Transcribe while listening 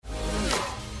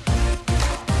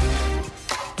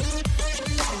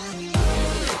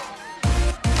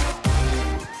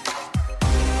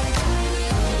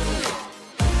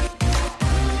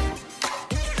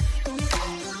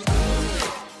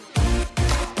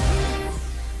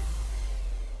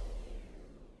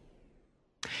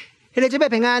你哋姊妹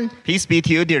平安。 Peace be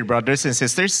to you, dear brothers and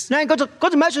sisters. 嗱，嗰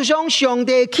陣喺上上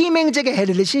帝起名這個系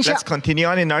列嘅信息。 Let's continue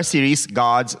on in our series,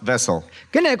 God's Vessel.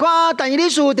 今日睇但以理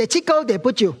書第7到第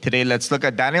8章。 Today, let's look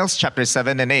at Daniel's chapter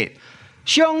 7 and 8.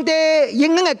 上帝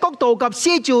永恆嘅國度及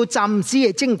寫照暫時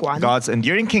嘅政權。 God's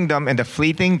enduring kingdom and the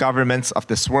fleeting governments of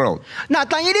this world. 嗱，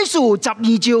但以理書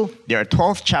12章， There are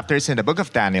 12 chapters in the book of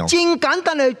Daniel, 真簡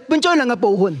單嘅分咗兩個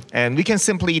部分。 and we can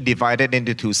simply divide it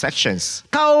into two sections.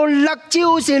 頭6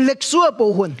章是歷史嘅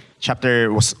部分， Chapter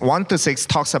 1 to 6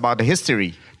 talks about the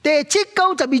history, 第7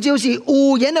到12章是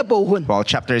預言嘅部分。 while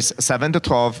chapters 7 to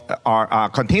 12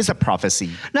 contains a prophecy.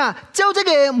 嗱，照這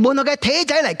個文學嘅體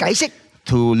制嚟解釋，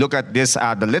 To look at this,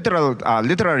 the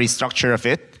literary structure of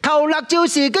it, 頭6章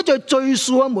是叫做敘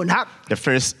述嘅文學， the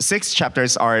first 6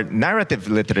 chapters are narrative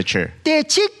literature, 第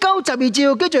7到12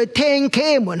章叫做天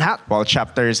啟嘅文學。 while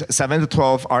chapters 7 to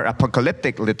 12 are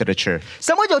apocalyptic literature.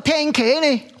 什麼叫天啟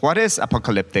呢？ What is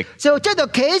apocalyptic? 就即係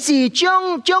啟示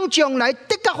將來的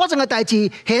確發生嘅大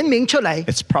事顯明出嚟。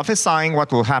 It's prophesying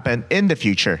what will happen in the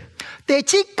future. 第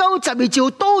7到12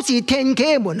章都是天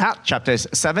啟嘅文學， Chapters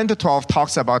 7 to 12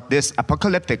 talks about this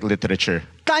apocalyptic literature.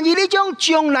 但係呢張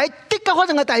將來的確發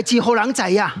生嘅大事好難知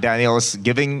啊！ Daniel's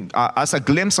giving us a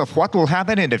glimpse of what will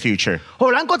happen in the future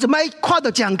好難嗰陣咪看到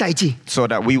這樣大事。 so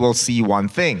that we will see one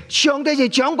thing. 上帝是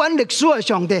掌管歷史嘅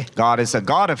上帝， God is a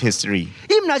God of history.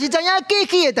 伊唔係是知影過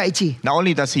去嘅大事， Not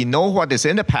only does he know what is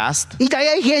in the past, 而知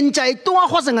影現在當下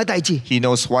發生嘅大事， he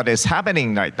knows what is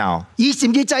happening right now. 而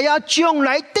甚至知影將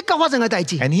來的確發生嘅大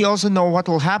事， And he also knows what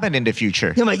will happen in the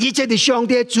future. 因為一切係上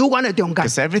帝嘅主管嘅中間。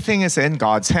 Because everything is in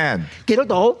God's hand. 記得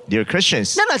到， Dear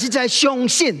Christians, 咱若是在相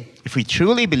信， if we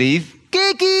truly believe 過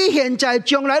去、現在、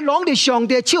將來攏喺上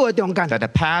帝手嘅中間， that the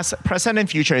past, present, and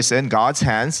future is in God's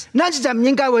hands, 咱實在唔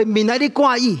應該為未來啲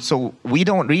掛意， so we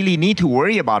don't really need to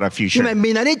worry about our 因為 future.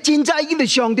 未來啲真在喺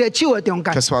上帝嘅手嘅中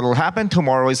間。 Because what will happen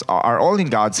tomorrow are all in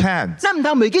God's hands. 咱唔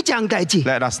通忘記這樣大事，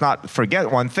 Let us not forget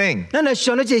one thing. 咱係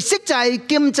上帝係昔在、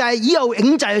今在、以後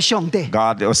永在嘅上帝。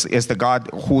 God is the God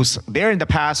who's there in the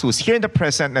past, who's here in the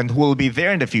present, and who will be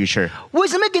there in the future. 為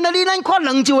什麼見到呢咱看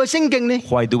兩章嘅聖經呢？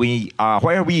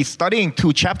 Why are we studying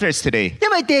 2 chapters today? 因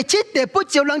為第7、第8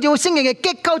章兩章嘅聖經嘅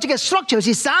結構，即係 structure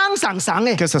是相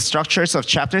嘅， Because the structures of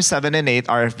chapter 7 and 8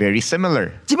 are very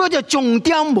similar. 只不過就重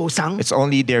點無相。 It's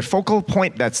only their focal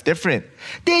point that's different.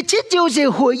 第7章是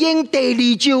回應第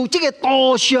2章，即係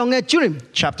道上嘅主念。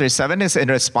 Chapter 7 is in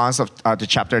response to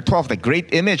chapter 12, the great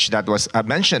image that was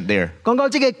mentioned there. 講到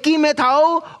即係金嘅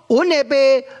頭、碗嘅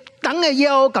背、等嘅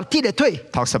腰及鐵嘅腿。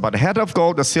 Talks about the head of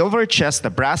gold, the silver chest, the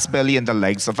brass belly, and the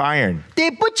legs of iron. 第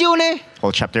8章呢，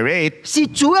 Well, chapter 8是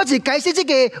主要是解釋即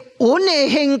係碗嘅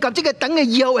興及即係等嘅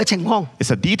腰嘅情況。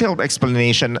 is a detailed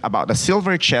explanation about the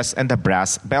silver chest and the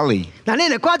brass belly. 嗱，你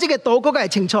嚟看即係道嗰個係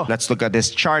清楚。 Let's look at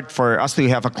this chart for us to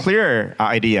have a clearer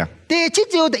idea. 第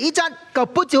7章第1節及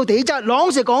8章第1節，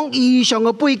攏是講以上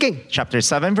嘅背景。 Chapter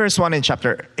 7 verse 1 and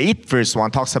chapter 8 verse 1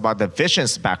 talks about the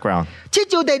vision's background. 7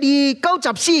章第2、9、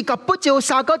14及8章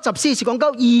3、9、14是講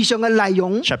到以上嘅內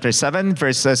容。 Chapter 7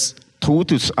 verses 2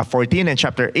 to 14 and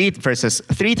chapter 8 verses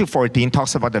 3 to 14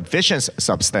 talks about the vision's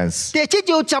substance. 第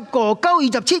7章10個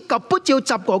9、27及8章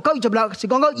10個9、26是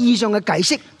講到以上嘅解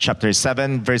釋。 Chapter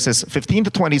 7 verses 15 to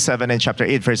 27 and chapter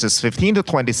 8 verses 15 to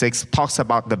 26 talks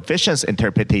about the vision's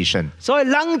interpretation. 所以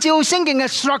兩章聖經嘅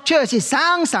structure 是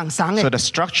相So 嘅。 the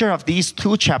structure of these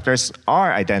 2 chapters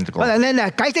are 我 identical. 哋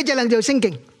咧解釋這兩章聖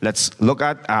經。 Let's look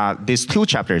at these 2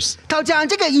 chapters. 頭就係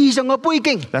即係以上嘅背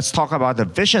景。 Let's talk about the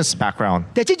vision's background.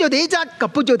 第7章第1節及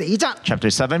8章第1節。 Chapter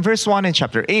 7 verse 1 and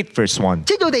chapter 8 verse 1.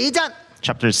 7章第1節，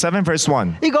 Chapter 7 verse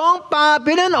 1. 你講巴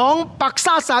比倫王白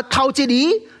沙撒透徹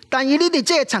你，但以呢啲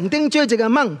即係曾經追這個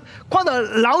夢，看到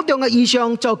腦中嘅異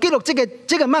象就記錄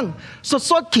這個夢所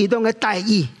啟動嘅大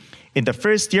意。 In the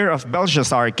first year of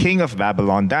Belshazzar, king of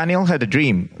Babylon, Daniel had a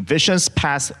dream. Visions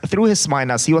passed through his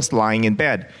mind as he was lying in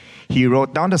bed. He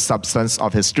wrote down the substance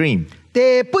of his dream.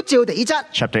 第8章第1節，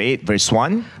 Chapter 8 verse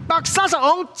 1. 白沙撒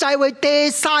王在位第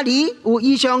3年，有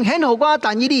異象顯後過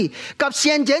但以理及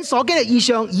先前所見嘅異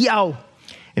象以後。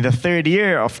 In the 3rd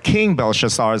year of King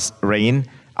Belshazzar's reign,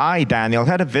 I, Daniel,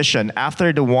 had a vision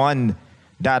after the one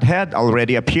that had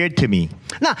already appeared to me.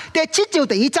 嗱，第7章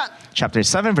第1節， Chapter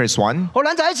 7 verse 1好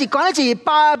撚就一次講一次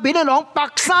巴比倫王白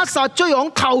沙撒追王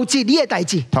透徹你嘅大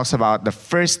事。 talks about the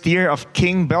first year of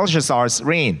King Belshazzar's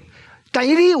reign. 但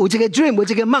係呢有一個 dream， 有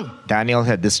一個夢， Daniel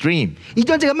had this dream, 而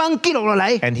將這個夢記錄落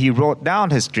嚟。 and he wrote down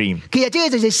his dream. 其實這個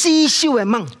就是四燒嘅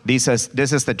夢。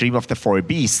 This is the dream of the four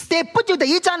beasts. 第8章第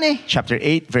1節呢， Chapter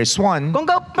 8, verse 1. 講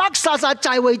到伯沙撒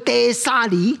在位第3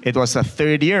年， It was the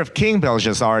third year of King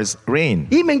Belshazzar's reign.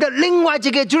 而明到另外一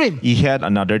個 dream。 He had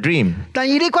another dream. 但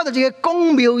係呢看到一個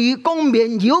公廟與公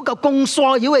綿繞及公沙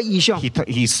繞嘅異象。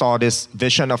 He saw this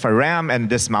vision of a ram and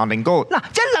this mountain goat. 嗱，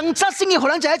即係能測聖經可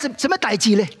能就係什麼大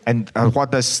字咧？ And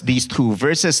what does these two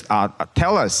verses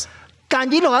tell us? 但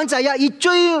係可能就係以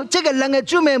最即係兩個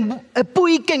dream 嘅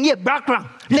背景嘅 background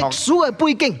歷史嘅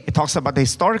背景。 It talks about the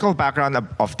historical background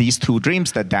of these two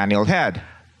dreams that Daniel had.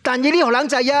 但係呢可能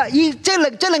就係以即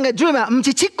兩個 dream 啊，唔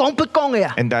是切講不講嘅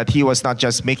啊， And that he was not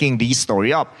just making these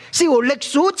story up. 是由歷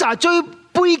史就最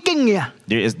背景嘅啊。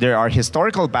 There are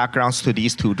historical backgrounds to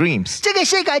these two dreams. 即係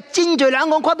世界真在人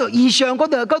講嗰度異象，嗰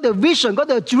度 vision， 嗰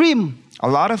度 dream。 A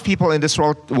lot of people in this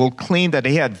world will claim that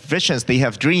they had visions, they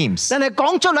have dreams. 但係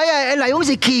講出嚟啊，內容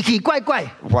是奇奇怪怪，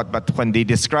 But when they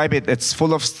describe it, it's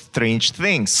full of strange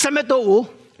things. 什麼都有。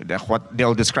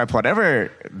 They'll describe whatever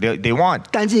they want.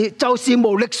 但是就是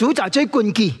無歷史就最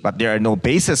關鍵。 But there are no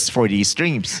basis for these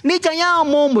dreams. 你知影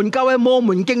摩門教嘅摩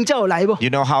門經之後嚟噃？ You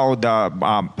know how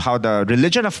the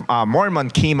religion of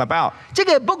Mormon came about? 即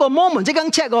係不過摩門即間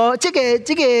check 我，即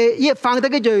係呢個放得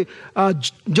叫做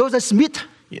Joseph Smith。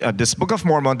 This book of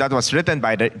Mormon that was written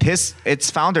by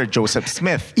its founder Joseph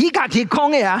Smith. 以家己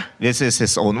講嘅啊， This is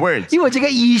his own words 因為這個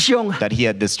異象啊， that he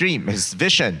had this dream, his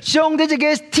vision. 上帝這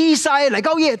個天使嚟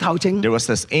到呢個頭前， There was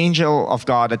this angel of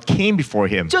God that came before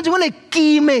him, 將住我哋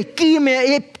劍一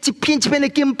片嘅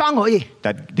劍棒可以。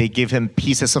 that they give him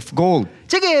pieces of gold.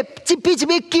 即係一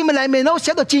片劍嘅裏面都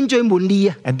寫到戰罪門理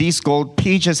啊， And these gold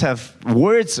pages have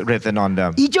words written on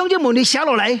them. 而將啲門理寫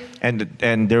落嚟，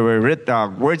 And there were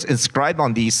words inscribed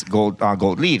on these gold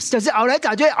leaves. 就是後來就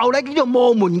後來叫做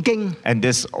摩門經， And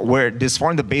this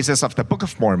formed the basis of the Book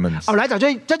of Mormon. 後來就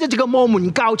將這個摩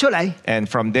門教出嚟。 And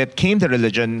from that came the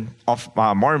religion of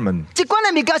Mormon. 即關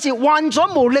係咪假是完全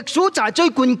無歷史就係最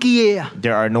關鍵嘅啊？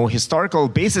 There are no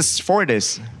historical basis for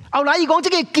this. 後來佢講即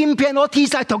個劍片我天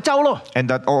使奪走咯， And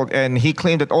he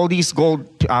claimed that all these gold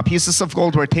pieces of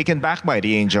gold were taken back by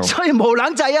the angel. 所以無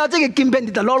人知啊，即個劍片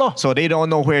跌落咯。 So they don't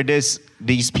know where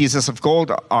these pieces of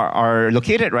gold are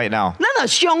located right now. 嗱，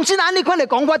上先按呢款嚟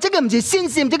講話，即個唔是先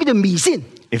線，即叫做迷信。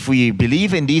 If we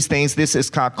believe in these things, this is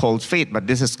not called faith, but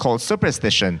this is called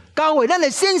superstition. 教會咧，你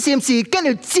先線是跟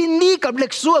住真理及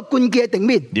歷史嘅關鍵定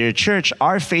面， Dear church,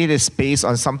 our faith is based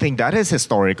on something that is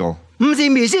historical. 唔是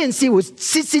迷信，是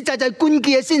實在關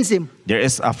鍵嘅先線。 There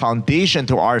is a foundation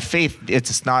to our faith.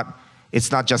 It's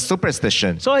not just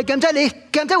superstition. 所以今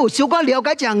有小可了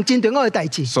解一項戰對我嘅大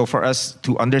字。 So for us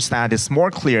to understand this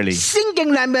more clearly, 聖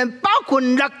經裡面包括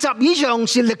60以上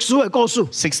是歷史嘅故事。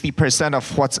 60%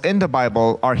 of what's in the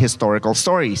Bible are historical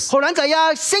stories. 可能就係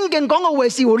啊，聖經講嘅話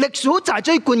是由歷史就係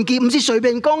最關鍵，唔是隨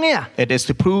便講嘅啊。 It is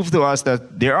to prove to us that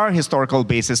there are historical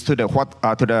basis to the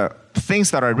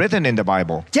things that are written in the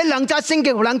Bible. 這兩則聖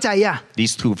經可能就係啊。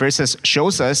 These two verses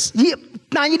shows us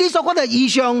但係呢所講嘅異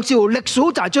象是由歷史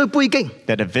就係最背景。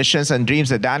 that the visions and dreams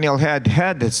that Daniel had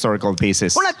historical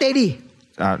basis. 好啦，第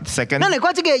二， Second, 咱嚟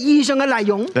講這個異象嘅內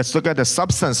容。 let's look at the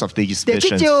substance of these 第七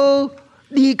visions. 章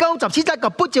2到14節及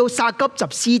8章3到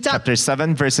14節。 Chapter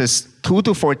 7 verses 2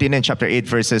 to 14 and chapter 8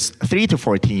 verses 3 to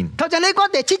 14. 頭先你講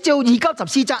第7章2到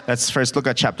14節， Let's first look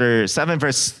at chapter 7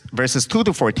 verses 2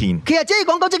 to 14. 其實即係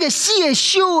講到這個四個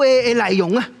燒嘅內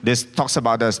容啊。 This talks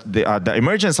about the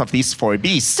emergence of these four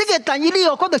beasts. 即係第二呢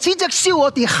個講到四隻燒我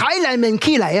哋海裡面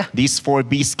起嚟啊。 These four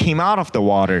beasts came out of the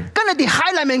water. 跟住哋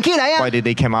海裡面起嚟啊。 Why did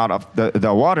they come out of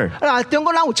the water? 嗱，中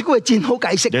國人有一句話真好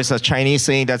解釋。 There's a Chinese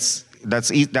saying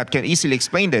that can easily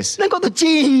explain this. 你講到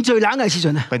真最冷嘅時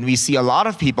陣啊， When we see a lot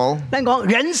of people, 你講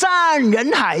人山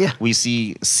人海啊。 we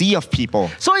see sea of people.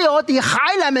 所以我哋海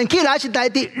裡面起嚟是第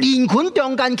啲連群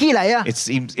中間起嚟啊。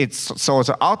 So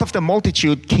out of the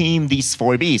multitude came these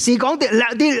four beasts. 是講啲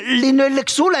連類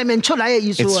歷史裡面出嚟嘅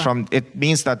意思啊。 It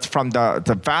means that from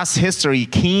the vast history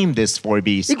came these four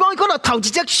beasts. 你講嗰度頭一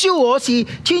隻燒我是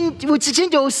會稱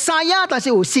做沙呀，但是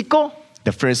有舌哥。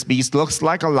 The first beast looks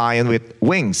like a lion with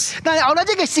wings, 但係後來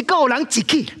這個舌哥有人截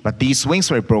起， but these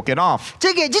wings were broken off,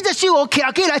 這隻燒我企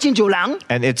起來稱做人，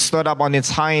 and it stood up on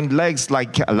its hind legs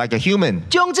like a human.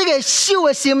 將這個燒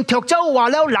嘅心奪走，話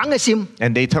了人嘅心。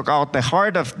 And they took out the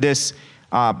heart of this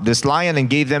lion and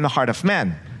gave them the heart of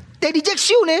man. 第二隻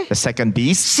燒呢 The second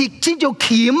beast, 是稱做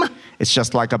鉗， it's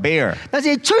just like a bear, 但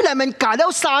是嘴裡面夾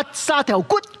了三條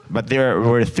骨。 but there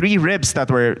were 3 ribs that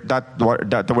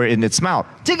were in its mouth.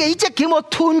 這個一隻鉗我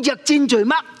吞入真罪物，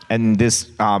 And this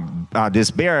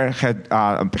bear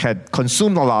had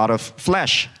consumed a lot of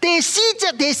flesh. 第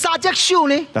三隻獸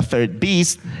呢， The third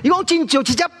beast, 伊講真像一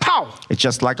隻豹， it's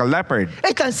just like a leopard,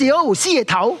 但是有四個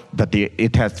頭， but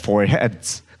it has 4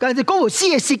 heads 但是嗰有四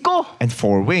個舌哥。 and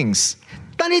 4 wings.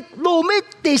 但係後尾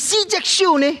第四隻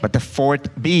獸呢， But the fourth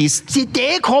beast 是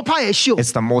第可怕嘅獸，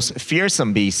 is the most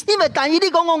fearsome beast. 因為但以理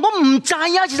講我唔知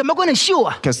啊，是什麼款嘅獸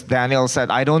啊， Because Daniel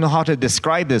said, I don't know how to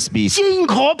describe this beast. 真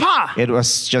可怕。 It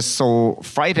was just so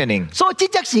frightening. 所以這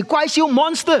隻是怪獸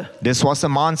monster。 This was a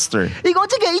monster. 你講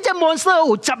呢隻 monster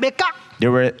有10個角，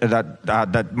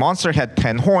 That monster had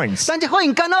 10 horns. 但係忽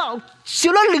然間咯，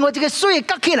少咗另外一個水嘅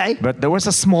角起嚟， But there was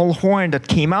a small horn that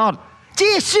came out. 這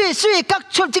個水嘅角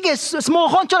出，這個 small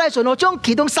horn 出嚟時候，將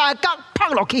其中3個角拍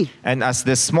落去。 And as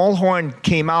this small horn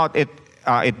came out, it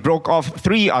broke off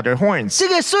 3 other horns. 這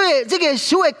個水，這個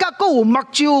小嘅角，嗰有目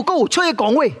睭，嗰有吹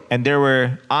講話。 And there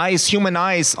were eyes, human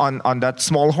eyes on that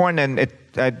small horn, and it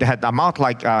had a mouth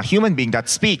like a human being that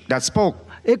spoke.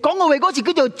 講嘅話嗰時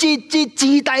叫做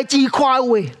自大自誇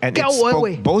話， And 驕 it 傲嘅 spoke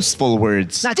話。 boastful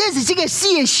words. 嗱，這是這個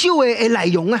四個獸嘅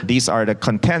內容啊。 These are the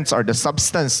contents or the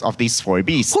substance of these 4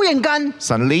 beasts. 忽然間，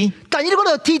 Suddenly, 但係呢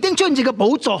嗰度天頂出現一個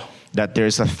寶座， that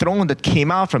there's a throne that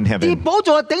came out from 而 heaven. 寶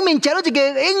座嘅頂面坐咗一個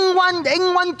永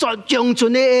遠在長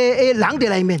存嘅人喺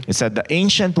裏面， It said the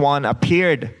ancient one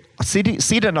appeared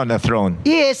seated on the throne.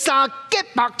 伊嘅衫潔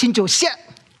白親像雪，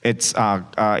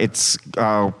 Its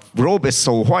robe is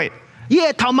so white, 伊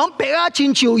嘅頭毛白啊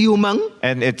親像油毛，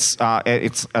 and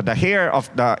the hair of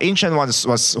the ancient ones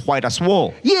was white as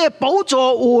wool. 伊嘅寶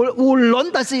座有輪，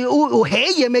但是有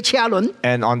喜焰嘅車輪，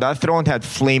 And on that throne had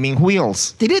flaming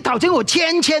wheels. 喺啲頭前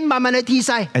有千萬嘅天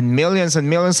使， And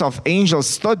millions of angels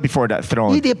stood before that 伊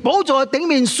throne. 哋寶座嘅頂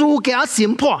面書嘅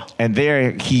審判。 And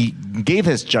there he gave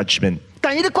his judgment.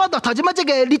 但係你看到頭前乜即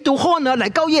個呢度看啊嚟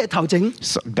到伊嘅頭前，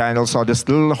 So Daniel saw this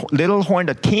little horn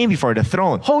that came before the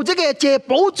throne. 好即個借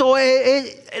寶座嘅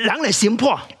人嚟審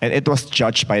判。 And it was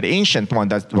judged by the ancient one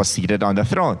that was seated on the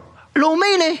throne. 後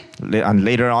尾呢？ And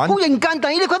later 忽 on, 然間，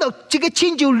但係你看到這個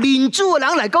穿住連珠嘅人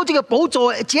嚟到這個寶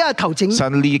座只係頭前，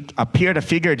 suddenly appeared a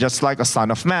figure just like a son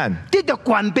of man. 得着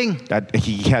權柄， That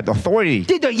he had authority.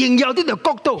 得着榮耀，得着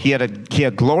國度， He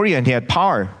had glory and he had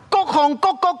power. 各行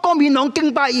各國各面向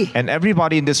敬拜伊。 And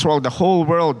everybody in this world, the whole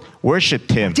world, worshipped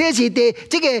him. 這是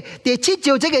第七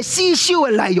照這個思想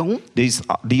嘅內容，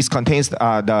 These contains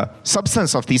the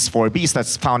substance of these 4 beasts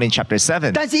that's found in chapter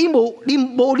 7. 但是伊冇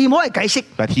任何嘅解釋，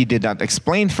 But he did not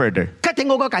explain further. 決定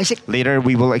我個解釋。 Later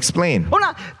we will explain. 好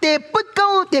啦，第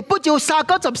八照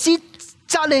394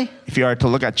節呢， If you are to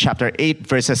look at chapter 8,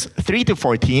 verses 3 to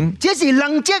 14, 這是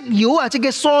兩隻妖啊，這個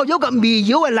所有嘅迷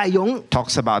妖嘅內容。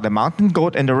 talks about the mountain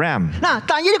goat and the ram. 嗱，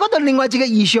但係你講到另外一個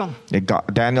異象，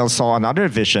 Daniel saw another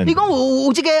你 vision. 講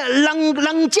有這個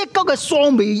兩隻角嘅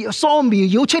所迷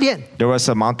妖出現。 There was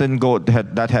a mountain goat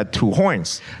that had 2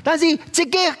 horns. 但是這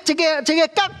個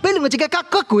角比另外一個角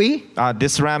更貴，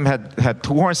 This ram had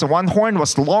 2 horns. The one horn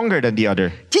was longer than the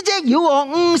other. 這隻妖哦，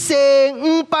五西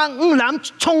五北五南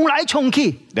衝來衝去，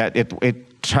 That it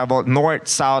traveled north,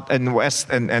 south, and west,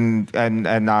 and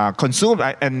consumed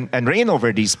and reigned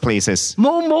over these places.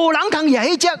 冇人能贏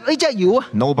呢隻妖啊！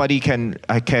 Nobody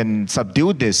can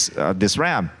subdue this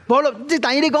ram. 無論即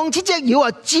係你講，呢隻妖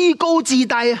啊，自高自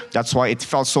大啊， That's why it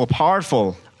felt so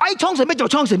powerful. 愛創什麼就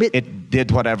創什麼。 It did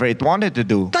whatever it wanted to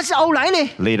do. 但是後來呢，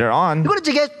 Later on, 如果你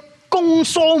這個公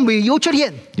所迷妖出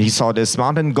現， he saw this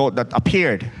mountain goat that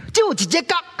appeared. 只有一隻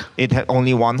角， It had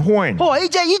only 1 horn. 哇！呢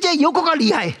隻妖更加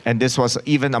厲害， And this was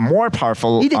even a more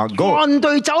powerful 呢啲 goat. 團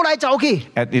隊走嚟走去。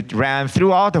 And it ran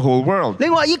throughout the whole world.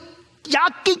 另外，也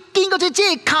見嗰隻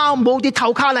靠冇啲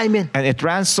頭卡裏面， And it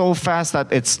ran so fast that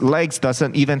its legs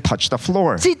doesn't even touch the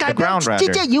floor, 是 the 代表 ground 呢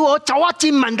rather. 隻妖我走一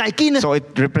戰問大見啊！ So it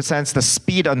represents the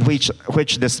speed on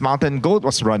which this mountain goat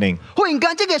was running. 忽然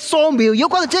間，這個掃描妖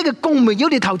關到這個公苗妖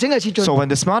哋頭整嘅時陣， So when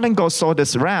this mountain goat saw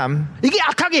this ram, 已經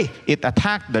壓卡嘅， it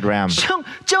attacked the ram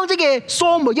將這個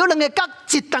掃描妖兩個角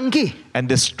折斷去。 and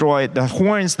destroyed the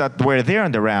horns that were there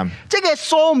on the ram. 這個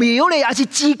掃描妖咧也是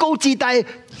自高自大，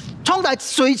創大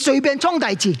隨便創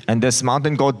大志。 And this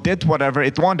mountain goat did whatever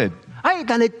it wanted.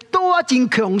 但係都一戰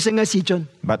強盛嘅時陣，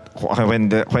 But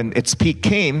when its peak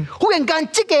came 忽然間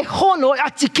這個看我一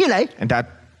折起嚟， and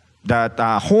that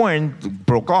horn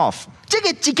broke off, 這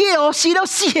個折起我試到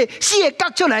四個角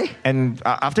出嚟， and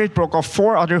after it broke off,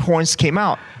 4 other horns came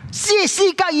out.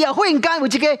 4格以後，忽然間有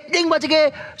另外一個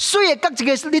水嘅角，一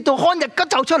個呢度看就吉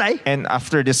走出嚟。 And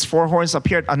after these 4 horns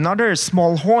appeared, another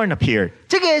small horn appeared.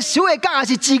 這個小嘅角也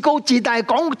是自高自大，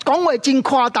講話真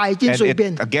誇大，真 And 隨 it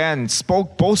便， again spoke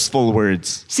boastful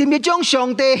words. 甚至將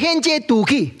上帝獻祭奪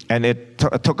去， And it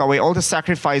took away all the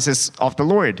sacrifices of the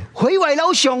Lord. 毀壞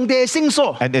了上帝嘅聖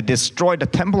所。 And it destroyed the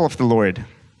temple of the Lord.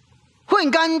 忽然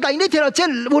間，第二呢條即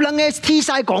係有人嘅天使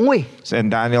講話， And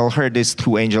Daniel heard these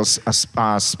 2 angels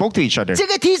spoke to each other. 這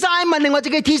個天使問另外一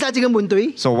個天使這個問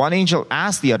題。 So one angel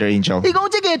asked the other angel, 你講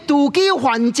這個妒忌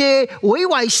還借毀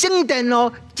壞聖殿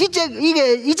咯，呢隻妖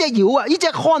啊，呢隻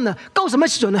漢啊，到什麼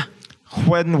時陣啊？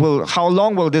 how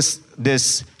long will this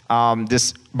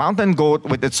mountain goat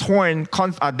with its horn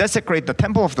desecrate the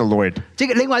temple of the Lord? 這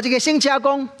個另外一個星車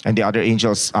講， And the other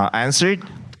angels answered,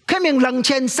 佢明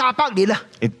2300年啦，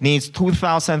 it needs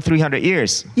 2,300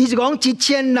 years. 意思講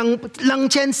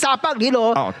2300年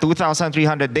咯， Oh,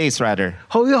 2,300 days rather. 去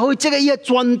這個呢個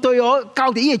軍隊哦，交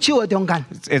喺呢個手嘅中間。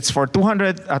 It's for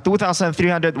 2,300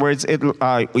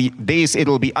 days. It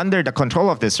will be under the control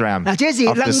of this ram, 嗱，這是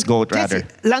of this goat 這 rather. 是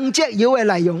兩隻妖嘅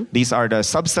內容。 These are the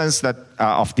substance that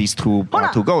of these two 好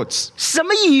啦， goats. 什麼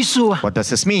意思啊？ What does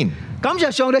this mean? 感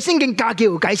謝上帝聖經架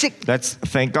構解釋， Let's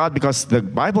thank God because the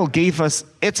Bible gave us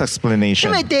its 因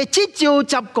explanation. 為第7照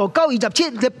10個9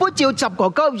 27，第8照10個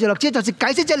9 26，這就是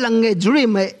解釋這兩個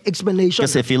dream 嘅 explanation。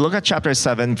 Because if you look at chapter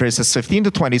 7, verses 15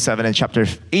 to 27, and chapter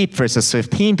 8, verses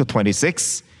 15 to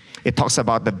 26, it talks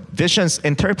about the vision's 其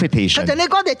interpretation. 實你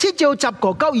講第7照10個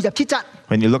9 27節，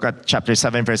 When you look at chapter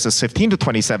 7, verses 15 to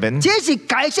 27, 這是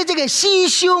解釋這個四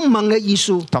小夢嘅意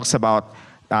思。 talks about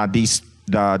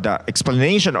the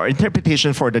explanation or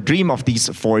interpretation for the dream of these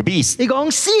 4 beasts. 你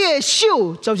講四嘅小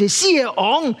就是四嘅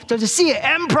王，就是四嘅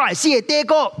empire， 四嘅帝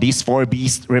國。 These 4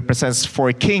 beasts represents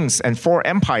 4 kings and 4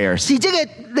 empires. 是這個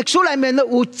歷史裏面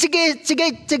有這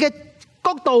個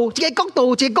角度，這個角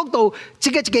度，這個角度，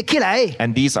這個起來。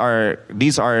 And these are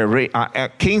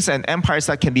kings and empires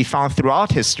that can be found throughout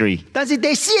history. 但是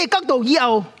第四個角度以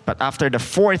後， But after the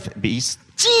 4th beast,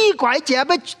 智鬼者要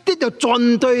得到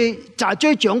絕對就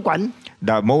最掌管，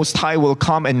 the Most High will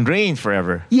come and reign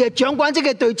forever. 而係掌管這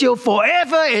個對照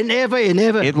forever and ever and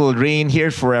ever。 It will reign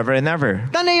here forever and ever.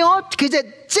 但係我其實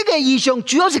這個意象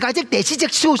主要是解釋第四隻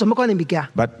書什麼關係物件？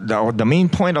 But the main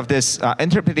point of this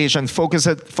interpretation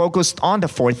focused on the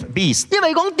 4th beast. 因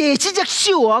為講第四隻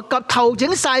書啊，及頭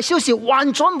整晒書是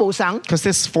完全無相。 Because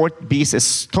this 4th beast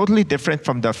is totally different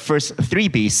from the first 3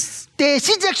 beasts. 第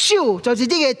四隻書就是呢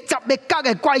個十隻角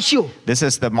嘅怪獸， This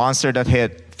is the monster that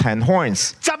had 10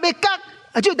 horns. 十隻角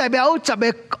就代表十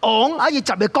隻王，還有十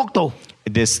隻角度。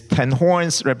 This 10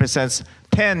 horns represents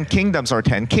 10 kingdoms or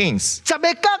 10 kings. 十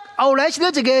隻角後來是一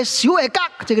個小嘅角，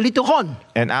一個 little horn。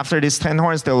 And after these 10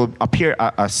 horns, there will appear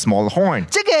a small horn.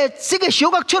 這個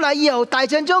小角出來以後，大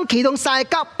陣將其中4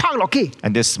角拍落去。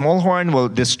 And this small horn will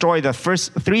destroy the first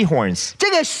 3 horns. 這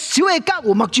個小嘅角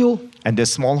有目睭， And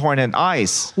this small horn had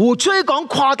eyes. 有嘴講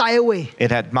誇大嘅話，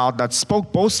 It had mouth that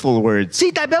spoke boastful words.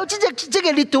 是代表這個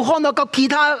little horn 和其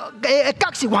他嘅角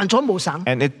是完全無相。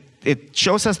 And it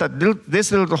shows us that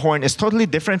this little horn is totally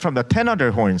different from the 10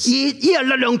 other horns. 而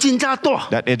力量戰爭多，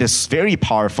 That it is very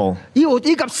powerful. 以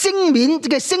及星面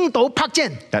嘅星島拍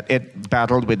戰， That it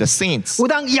battled with the saints. 有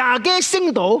當20個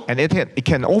星島。 And it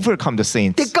can overcome the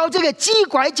敵 saints. 救這個智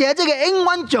鬼者，這個英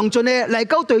文將軍呢嚟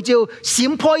到對照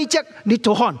閃破一隻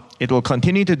little horn。 It will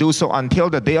continue to do so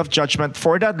until the day of judgment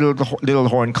for that little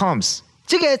horn comes.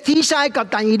 這個天使及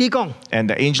但以理講， And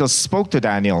the angel spoke to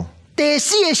Daniel. 第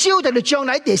四個燒就係將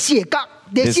來第四個角，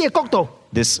第四個角度。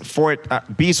 This 4th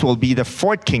beast will be the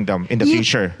 4th kingdom in the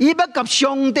future. 以不及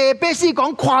上帝必須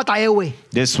講誇大嘅話。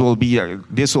 This will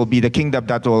be the kingdom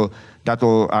that will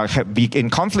be in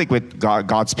conflict with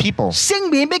God's people. 聖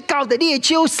面必教導呢個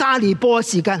超3年半嘅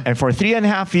時間， And for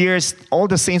 3.5 years, all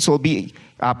the saints will be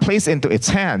placed into its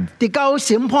hand 敵救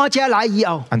審判者來以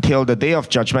後， until the day of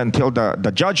judgment, until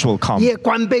the judge will come. 而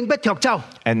軍兵不脱走，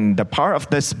 And the power of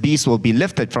this beast will be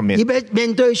lifted from 而 it. 必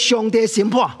面對上帝嘅審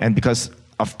判。 And because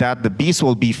of that, the beast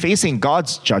will be facing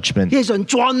God's judgment. 呢陣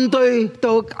軍隊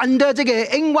到 under 這個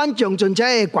英軍將軍者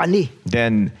嘅管理，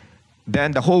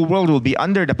 Then the whole world will be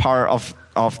under the power of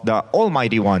the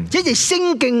Almighty One. 這是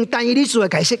聖經但以理書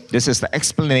嘅解釋。 This is the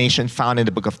explanation found in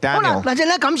the book of 好啦， Daniel. 嗱，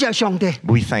陣感謝上帝。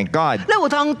 We thank God 你有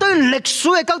通對歷史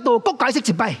嘅角度各解釋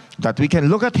一擺， that we can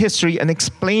look at history and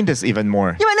explain this even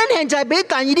more. 因為咱現在比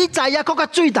但以理知影更加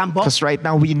最淡薄， Because right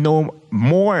now we know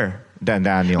more than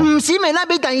Daniel. 唔是因為咱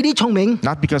比但以理聰明，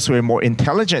 Not because we're more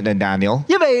intelligent than Daniel,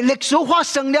 因為歷史發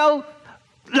生了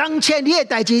2000年嘅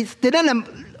代志，對咱目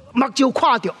睭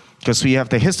看到。Because we have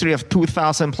the history of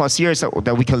 2,000 plus years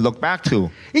that we can look back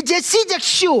to. 而這四隻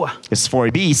獸啊， It's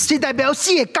four beasts. 是代表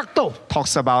四個國度。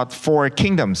 Talks about four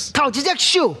kingdoms. 頭一隻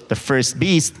獸， The first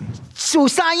beast, 有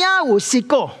山呀有舌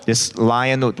個， this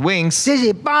lion with wings. 這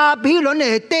是巴比倫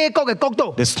嘅帝國嘅國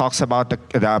度。 This talks about the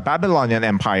Babylonian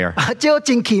Empire. 即係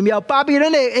真奇妙，巴比倫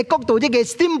嘅國度，呢個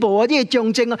symbol 啊，呢個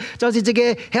象徵啊，就是這個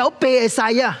曉飛嘅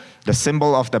勢啊。 The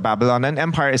symbol of the Babylonian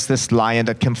Empire is this lion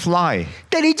that can fly.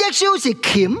 第二隻獸是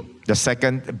鉗， The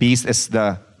second beast is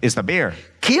the bear.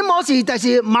 鉗我是就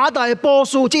是馬代波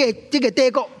斯這個帝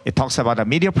國。 It talks about the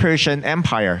Medo-Persian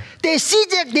Empire. 第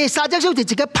三隻獸是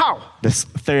一個豹， The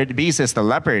third beast is the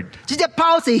leopard. 這隻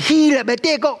豹是希臘嘅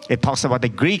帝國。 It talks about the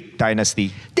Greek dynasty.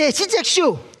 第四隻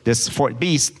獸 This fourth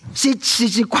beast,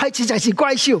 是怪，實在是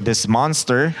怪獸。 this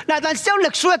monster. 嗱，但係由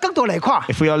歷史嘅角度嚟看，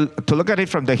 If we are to look at it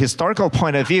from the historical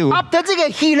point of view, after 這個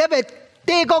希臘嘅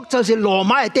帝國就是羅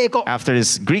馬嘅帝國。 after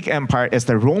this Greek empire is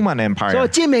the Roman 所以 Empire.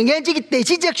 證明嘅呢個第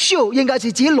四隻獸應該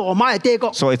是指羅馬嘅帝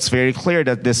國。 So it's very clear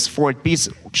that this fourth beast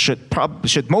should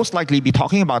most likely be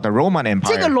talking about the Roman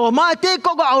這個 Empire. 羅馬嘅帝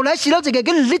國嘅後來是咗一個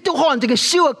叫 Little Horn 一個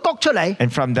小嘅角出嚟。 And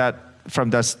from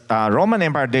the Roman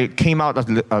Empire, they came out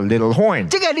a little horn.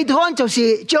 這個 Little Horn 就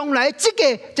是將來這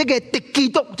個敵基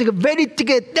督，這個 very 這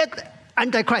個 that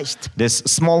Antichrist。 This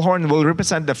small horn will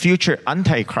represent the future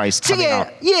Antichrist 這個 coming out.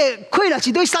 佢係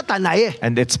是對撒旦嚟嘅，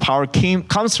 And its power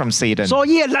comes from Satan. 所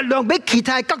以力量比其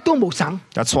他國都無省。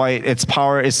 That's why its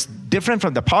power is different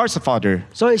from the powers of other.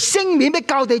 所以聖面俾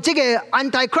教地這個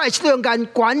Antichrist 兩間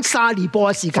管沙利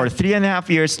波嘅時 For 間。 3.5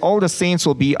 years, all the saints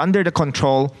will be under the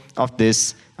control of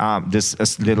this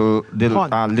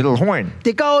little horn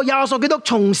直到耶穌基督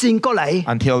重新過嚟，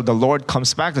 until the Lord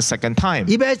comes back the second time.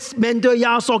 而俾面對耶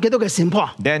穌基督嘅審判。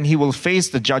 Then he will face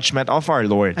the judgment of our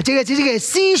Lord. 這個只係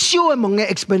思想嘅夢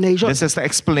嘅 explanation。 This is the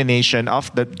explanation of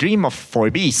the dream of four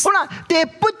beasts. 好啦，第8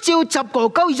照10個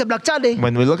9 26節咧，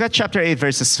 When we look at chapter 8,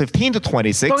 verses 15 to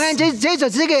 26, 當然這就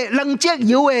是個兩隻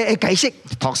妖嘅解釋。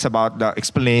 it talks about the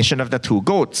explanation of the two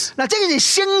goats. 嗱，這個是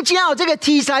聖經這個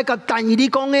天使及但以理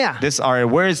講嘅啊。 These are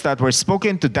words that were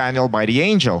spoken to Daniel by the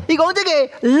angel. 你講這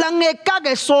個兩個角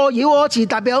嘅所妖，我是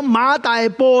代表馬大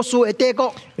波斯嘅帝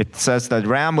國。 It says that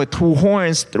ram with two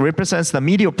horns represents the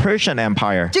Medo-Persian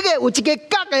Empire, 這個有一個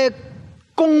角嘅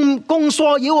公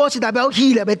所妖，我是代表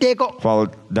希臘嘅帝國。 while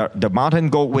the mountain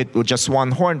goat with just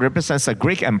one horn represents the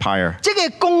Greek Empire. 這個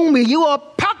公苗妖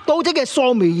拍到這個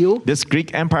所苗妖， This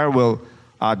Greek Empire will,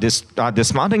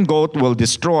 this mountain goat will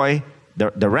destroy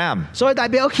the ram, 所以代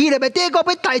表希臘嘅帝國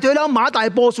被大退了馬大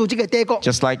波斯這個帝國。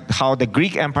 just like how the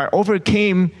Greek Empire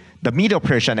overcame the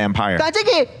Medo-Persian Empire. 但係這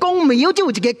個公苗妖只有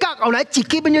一個角，後來截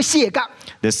基本咗四個角。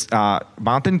 This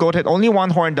mountain goat had only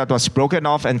one horn that was broken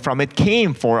off, and from it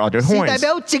came four other 是代 horns.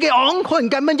 表一個王，可能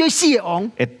根本就四個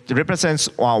王。 It represents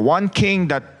one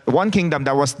kingdom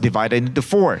that was divided into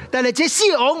four. 但係這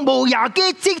四個王無廿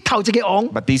幾隻頭一個王，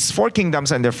 But these four kingdoms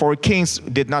and their four kings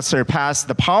did not surpass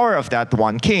the power of that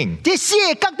one king. 這四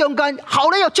個角中間，後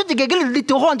來又出一個叫列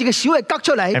度漢一個小嘅角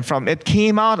出嚟， And from it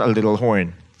came out a little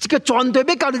horn. 一個全隊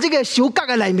比較到這個小角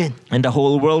嘅裏面。 And the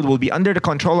whole world will be under the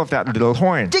control of that little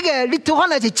horn. 這個列度漢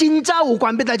係真正有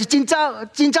關，但係真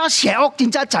正邪惡、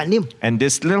真正殘忍， And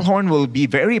this little horn will be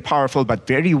very powerful, but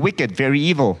very wicked, very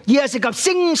evil. 而係涉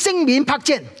及聖面拍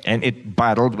戰。 And it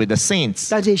battled with the saints.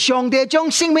 但是上帝將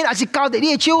聖面還是交喺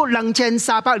呢個超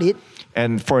2300年。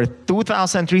 And for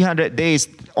 2,300 days,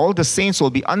 all the saints will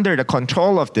be under the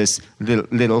control of this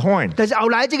little horn. 但是後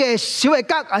來這個小嘅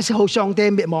角還是好上帝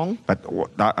滅亡。 But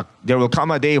there will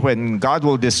come a day when God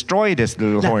will destroy this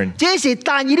little horn. 這是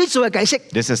但以理書嘅解釋。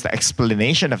 This is the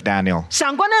explanation of Daniel.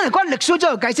 上關咧，關歷史就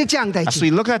有解釋這樣題 As 字。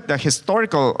 we look at the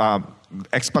historical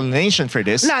explanation for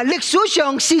this, 嗱，歷史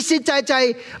上實實在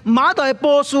在馬代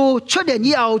波斯出現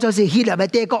以後，就是希臘嘅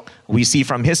帝國。 we see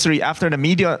from history after the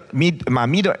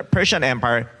Medo-Persian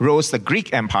Empire rose the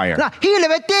Greek Empire. 嗱，希臘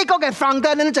嘅帝國嘅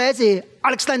founder 咧就係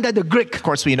Alexander the Great。 Of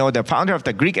course, we know the founder of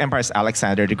the Greek Empire is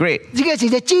Alexander the Great. 呢個是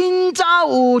隻真正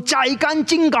有才幹、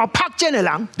真夠拍戰嘅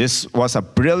人， This was a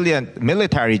brilliant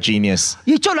military genius.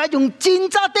 而出嚟用真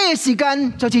正啲嘅時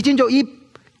間，就是戰做以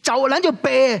就撚就避，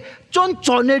將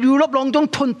全嘅流落當中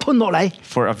吞落嚟。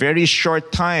 For a very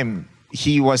short time,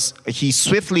 he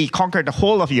swiftly conquered the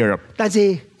whole of Europe. 但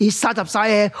是以30歲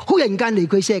嘅忽然間離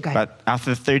開世界， But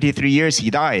after 33 years,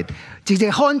 he died, 直接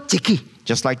看自己。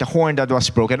 just like the horn that was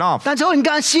broken off. 但是忽然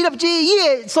間希臘之呢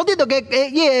個所得到嘅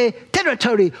呢個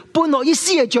territory 搬落呢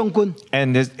四個將軍。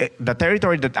 And the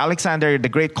territory that Alexander the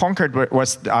Great conquered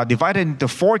was divided into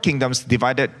four kingdoms,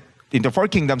 divided in the 4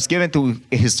 kingdoms given to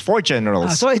his 4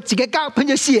 generals. 所以自己角變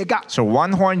咗四個角。 So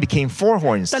 1 horn became 4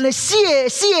 horns. 但係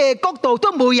四個角度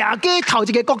都冇廿幾頭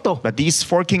一個角度。 But these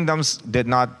 4 kingdoms did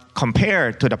not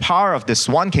compare to the power of this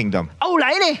 1 kingdom. 後嚟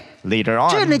呢， Later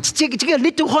即係 on, 你這個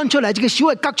little horn 出嚟，這個小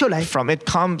嘅角出嚟。 from it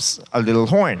comes a little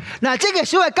horn. 嗱，這個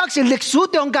小嘅角是歷史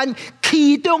中間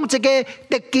其中一個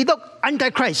敵基督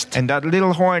Antichrist。 And that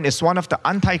little horn is one of the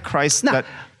antichrist Now-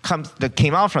 that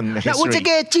came out from 嗱，我這 history.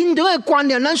 個戰爭嘅觀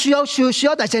念，咱需要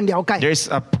大家了解。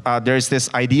 There's this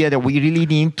idea that we really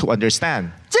need to understand.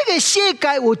 這個世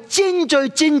界有真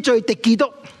最敵基督，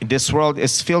 This world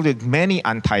is filled with many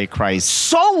antichrists.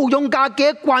 所有用家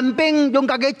嘅官兵、用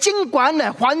家嘅政權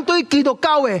嚟反對基督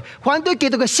教嘅、反對基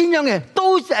督嘅信仰嘅，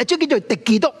都係即叫做敵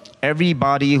基督。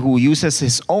 Everybody who uses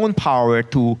his own power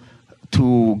to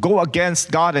go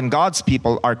against God and God's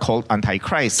people are called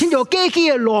antichrists. 正如過去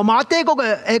嘅羅馬帝國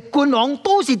嘅君王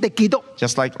都是敵基督。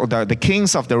 Just like the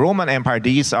kings of the Roman Empire,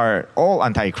 these are all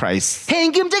antichrists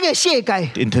現今這個世界，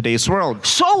 in today's world.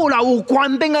 所有有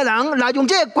官兵嘅人，嗱用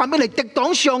這個官兵嚟敵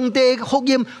擋上帝福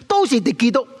音，都是敵基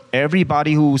督。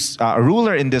 Everybody who's a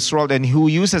ruler in this world and who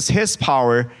uses his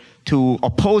power to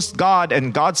oppose God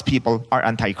and God's people are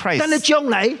但係 antichrists. 將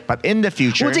來， But in the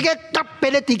有 future, 這個特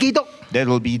別嘅敵基督， there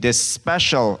will be this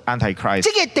special antichrist.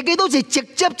 這個敵基督是直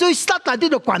接對撒旦呢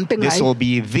個官兵 This 嚟， will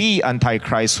be the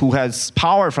antichrist who has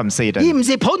power from 而 Satan. 唔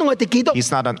是普通嘅敵基督。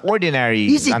 He's not an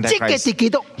ordinary 而是這個 antichrist. 敵基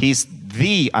督。 He's the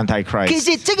其 antichrist.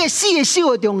 實這個四個小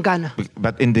嘅中間啊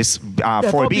But in this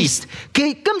 4 beasts,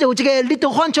 其今就有這個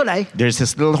little horn 出嚟， there's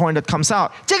this little horn that comes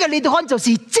out. 這個 little horn 就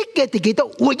是這個敵基督，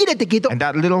唯一嘅敵基督。 And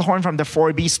that little horn from the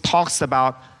 4 beasts talks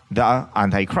about the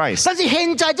antichrist. 但是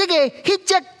現在這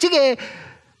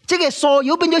個所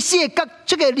有變咗四個角，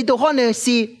這個 little horn 呢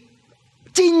是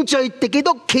真最敵基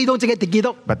督，其中這個敵基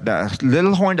督。 But the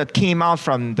little horn that came out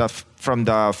from the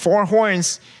 4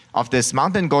 horns of this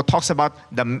mountain goat talks about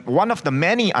one of the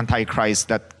many antichrists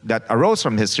that arose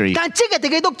from history. 但這個敵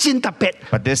基督真特別，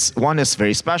 But this one is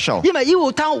very special 因為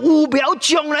要他預表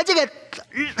將來這個呢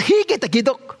個敵基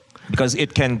督。 because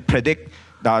it can predict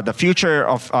the future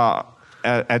of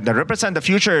and represent the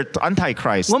future to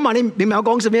antichrist. 我問你明唔明我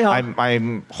講什麼嗬？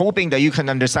 I'm hoping that you can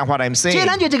understand what I'm 即係 saying.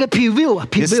 諗住這個 preview 啊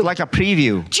This is ，preview。 like a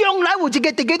preview. 將來會這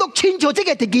個敵基督清楚這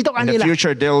個敵基督 In 安尼 the 啦。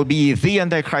 future, there will be the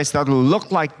antichrist that will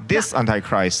look like this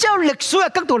antichrist. 照歷史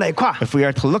嘅角度嚟看， If we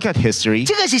are to look at history,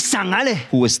 這個是神啊咧。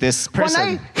 who is this 原來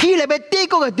person? 希臘嘅帝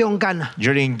國嘅中間啊，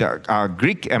 During the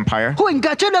Greek Empire, 忽然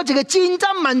間出咗一個戰爭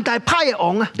問題派嘅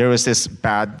王啊， there was this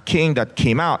bad king that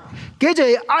came out. 叫做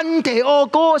安提阿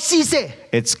哥斯色。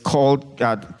 It's called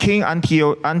King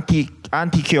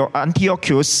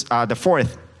Antiochus the Fourth.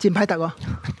 戰派特喎，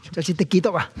就是敵基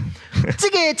督啊！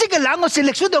這個人我是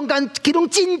歷史中間其中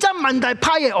戰爭問題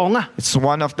派嘅王啊， It's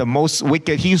one of the most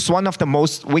wicked. He's one of the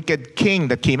most wicked king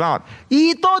that came out. 而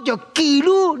多着妓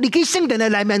女，你去聖殿嘅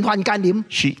裏面犯奸淫，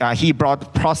 He brought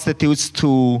prostitutes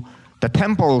to the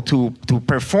temple to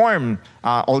perform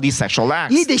all these sexual 而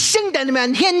acts. 喺聖殿裏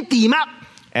面獻地物，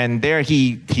 And there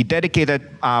he dedicated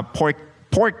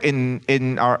pork in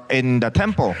the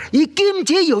temple. 而禁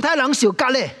止猶太人受割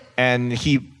禮， And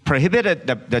he prohibited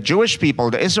the Jewish people,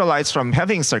 the Israelites, from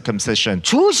having circumcision.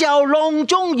 取消隆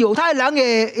重猶太人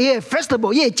嘅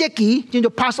festival，呢個節期叫做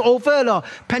Passover 咯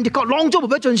 ，Pentecost 隆重唔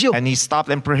俾遵守。 And he stopped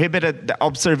and prohibited the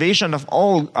observation of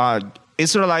all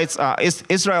Israel's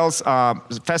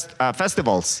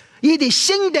festivals. 而喺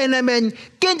聖殿裏面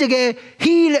跟這個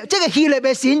希臘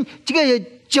嘅神，這個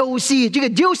就是這個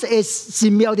Zeus 嘅神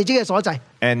廟的這個所在。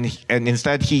 And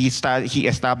instead he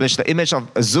established the image of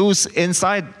Zeus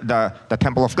inside the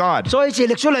temple of God. 所以是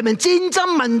歷史裏面戰爭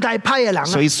問題派嘅人啊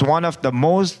So he's one of the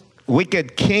most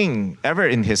wicked king ever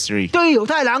in history. 對猶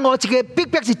太人我自己逼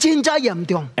迫是戰爭嚴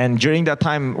重， And during that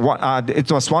time,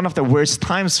 it was one of the worst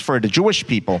times for the Jewish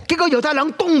people. 結果猶太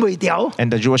人擋唔掉， And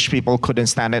the Jewish people couldn't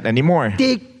stand it anymore.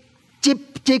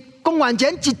 公元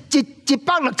前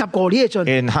160個年陣，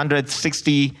 In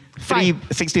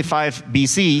 165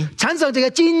 BC, 產生這個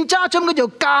戰爭，將叫做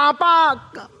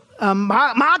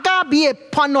馬加比嘅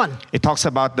叛亂。 it talks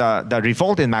about the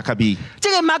revolt in Maccabee.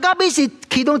 這個馬加比是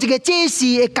其中一個祭司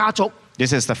嘅家族，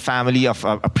 This is the family of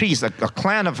a priest, a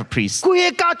clan of a priest. 佢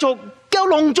嘅家族叫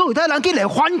隆重猶太人起嚟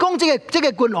反抗這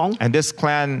個君王。 And this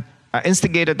clan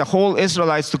instigated the whole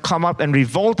Israelites to come up and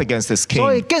revolt against this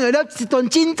所以 king. 經歷咗一段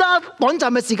戰爭短暫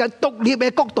嘅時間，獨立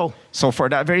嘅國度。 So for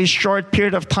that very short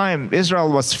period of time, Israel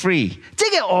was free. 這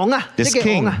個王啊， This 這個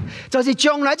王啊，就是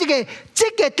將來這個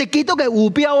敵基督嘅預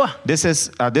表啊。 This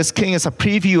king is a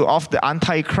preview of the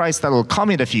Antichrist that will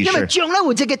come in the 因為 future. 將來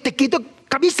會這個敵基督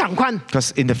及以神坤，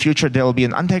 Because in the future, there will be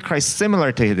an Antichrist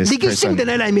similar to this 你嘅聖殿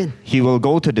person. 喺裏面， He will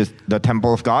go to the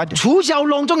temple of God 處受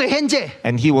浪中嘅獻祭，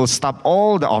 and he will stop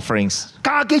all the offerings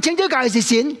假嘅請咗假嘅是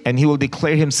神， and he will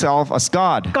declare himself as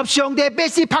God 及上帝嘅必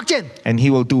須拍戰。 and he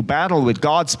will do battle with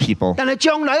God's people. 但係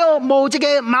將來冇這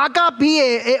個馬加比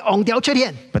嘅王朝出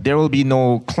現， But there will be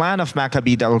no clan of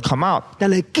Maccabee that will come out. 但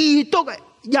係基督嘅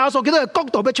耶穌基督嘅國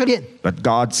度必出現。 But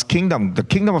God's kingdom, the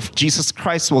kingdom of Jesus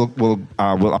Christ will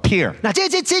appear. 嗱，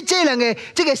這兩嘅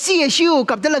即係詩嘅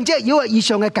書及兩隻妖以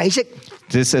上嘅解釋。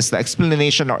 This is the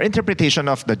explanation or interpretation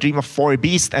of the dream of 4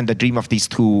 beasts and the dream of these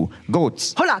 2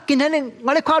 goats. 好啦，今日咧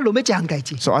我哋跨路尾一項計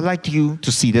字， So I'd like you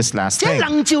to see this last 即係 thing.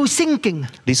 能照聖經，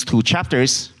 These 2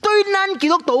 chapters, 對咱基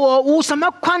督徒有什麼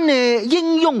款嘅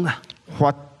應用啊？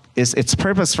 what is its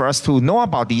purpose for us to know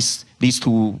about these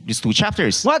two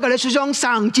chapters? 我喺度你說上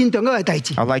三戰重要嘅題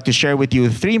字， I'd like to share with you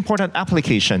 3 important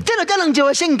applications 即係真能照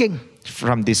嘅聖經。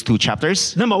 from these 2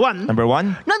 chapters. Number one， Number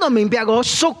 1, 咱就明白我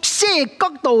屬世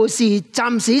國度是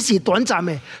暫時是短暫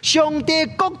嘅，上帝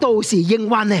國度是永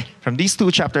遠嘅。 from these 2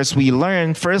 chapters, we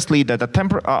learn firstly that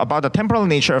about the temporal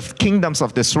nature of kingdoms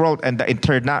of this world and the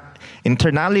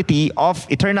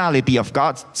eternality of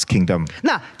God's kingdom.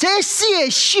 嗱，這詩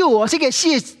嘅書即係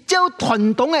詩照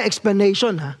傳統嘅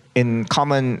explanation 嚇， In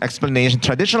common explanation,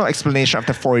 traditional explanation of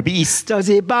the 4 beasts, 就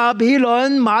是巴比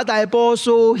倫、馬大波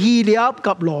斯、希臘及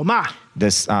羅馬。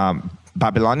 this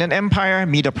Babylonian Empire,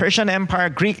 Medo-Persian Empire,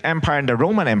 Greek Empire, and the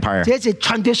Roman Empire. 這是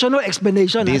traditional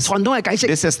explanation 啊， This, 傳統嘅解釋。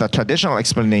 this is the traditional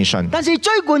explanation. 但是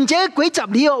最近這幾十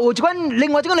年有一個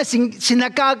另外一個神學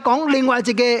家講另外一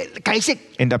個解釋。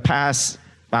 In the past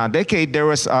decade, there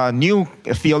was a new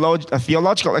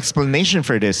theological explanation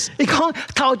for this. 你講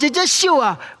頭一隻書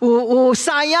啊，有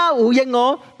賽亞有應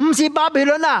我，唔是巴比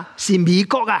倫啊，是美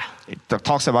國啊。 It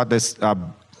talks about this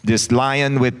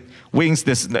lion with wings.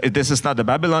 This is not the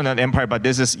Babylonian Empire, but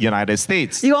this is United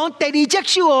States. 你講第二隻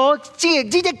書哦，呢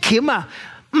隻鉗啊，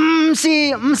唔是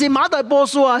馬大波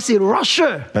斯啊，是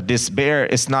Russia。 But this bear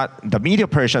is not the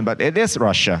Medo-Persian, but it is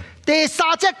Russia. 第三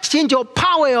隻先做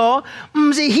拋嘅哦，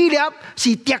唔是希臘，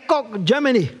是德國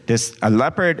Germany。 This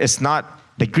leopard is not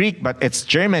the Greek, but it's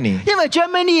Germany. 因為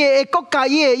Germany 嘅國家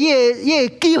呢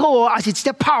個記號哦，係一隻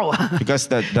拋啊。 Because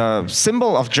the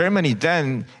symbol of Germany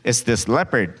then is this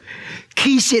leopard.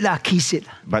 其實啊，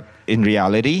 But in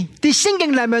reality, 啲聖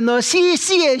經裏面哦，詩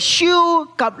嘅書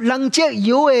及兩隻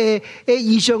妖嘅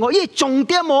意象哦，呢重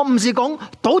點我唔是講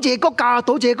倒這個國家，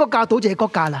倒這個國家，倒這個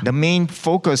國家啦。 the main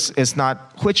focus is not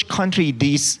which country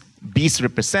these beasts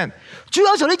represent. 主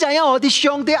要就呢就係我哋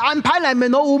上帝安排裏面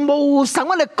哦，有無神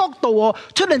嘅角度哦，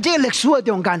出現這個歷史嘅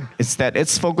中間。 It's that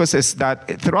its focus is that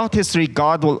throughout history,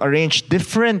 God will arrange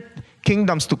different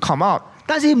kingdoms to come out.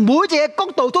 但是每一個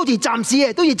角度都是暫時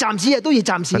嘅，都是暫時嘅，都是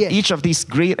暫時 But 嘅。 each of these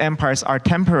great empires are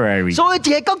temporary. 所以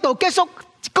這個角度結束，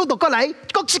角度過嚟，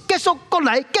結束過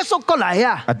嚟，結束過嚟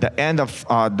啊！ At the end of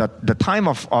the time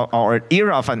of or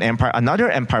era of an empire, another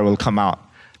empire will come out.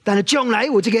 但係將來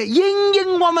有這個永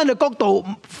永遠遠嘅角度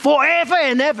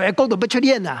 ，forever and ever 嘅角度不出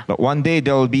現啊！ But one day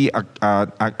there will be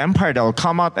an empire that will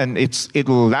come out and it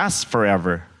will last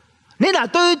forever. 你嗱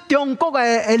對中國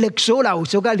嘅歷史有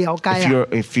少嘅了解啊？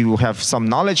 If you have some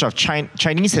knowledge of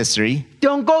Chinese history,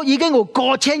 中國已經有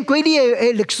過千幾年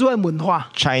嘅歷史嘅文化，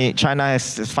 China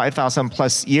has 5,000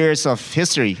 plus years of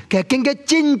history. 其實經過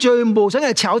戰最無數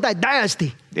嘅朝代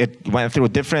dynasty， It went through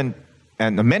different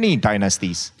and many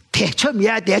dynasties. 第一出名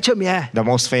The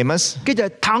most famous 叫做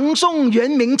唐宋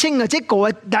元明清啊，即個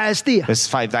dynasty 啊。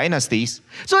 is 5 dynasties.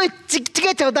 所以這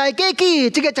個朝代過去，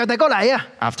這個朝代過嚟啊！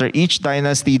 After each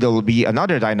dynasty, there will be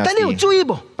another 但你有 dynasty. 注意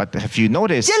噃？ But if you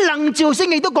notice, 即係能照聖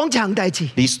經都講這項大事，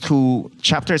 these 2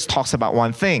 chapters talks about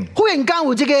one thing. 忽然間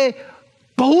有這個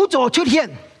寶座出現，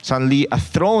 Suddenly, a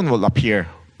throne will appear.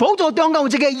 寶座中間有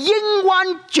這個永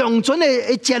遠長存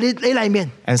嘅坐喺裏面，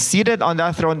 And seated on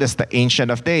that throne is the Ancient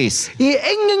of Days. 而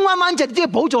永永遠遠就喺這個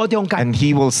寶座中間， And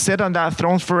he will sit on that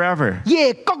throne forever.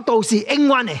 耶國度是永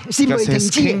遠嘅，是未 Because 停 his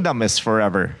止嘅。 kingdom is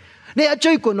forever. 你睇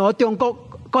最近我中國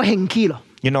個興起咯，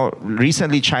 You know,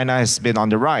 recently China has been on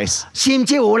the rise. 甚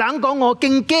至有人講我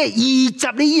經過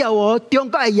20年以後，我中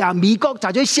國係由美國就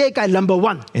咗世界 number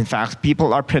one。 In fact,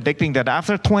 people are predicting that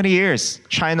after 20 years,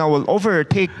 China will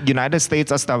overtake United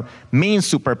States as the main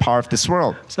superpower of this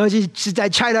world. 所以實在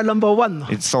China number one。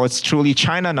 So it's truly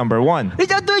China number 1. 你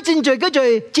就對戰最叫做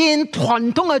戰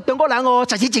傳統嘅中國人，我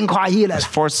實是真快意啦。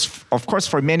 Of course,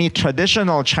 for many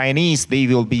traditional Chinese, they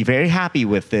will be very happy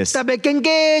with this. 特別經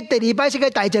過第二擺世界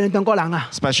大戰嘅中國人啊，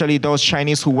 especially those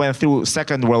Chinese who went through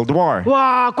Second World War.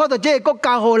 哇，嗰度即係國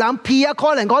家荷蘭屁啊，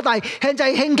可能嗰大現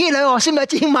在興起嚟喎，先咪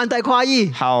千萬大跨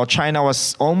意。 How China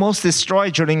was almost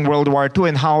destroyed during World War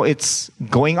II and how it's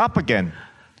going up again.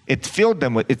 It fills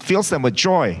them with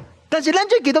joy. 但是咱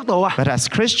做基督徒啊， But as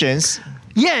Christians,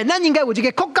 咱應該有一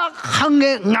個國家行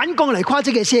嘅眼光嚟看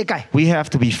這個世界。 we have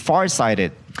to be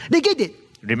farsighted. 你記住，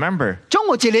 Remember, 總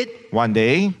有一日， one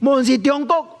day, 無論是中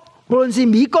國，無論是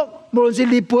美國，無論是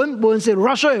日本，無論是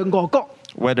Russia 俄國，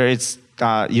 whether it's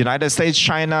United States,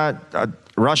 China,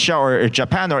 Russia, or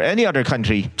Japan, or any other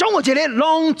country, 總有一日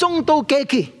隆中都過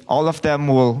去。 all of them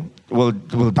will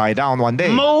die down one day.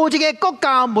 冇一個國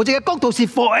家，冇一個國度是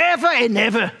forever and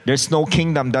ever。 There's no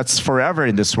kingdom that's forever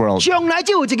in this world. 將來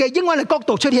只有一個永遠嘅國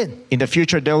度出現， In the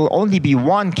future, there will only be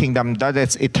one kingdom that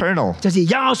is eternal. 就是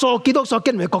耶穌基督所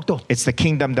建立嘅國度。 It's the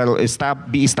kingdom that will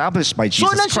be established by 所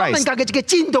以 Jesus 咱所問 Christ. 嘅一個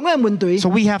戰動嘅問題， So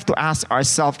we have to ask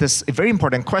ourselves this very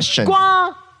important question.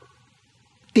 我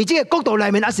喺這個國度裏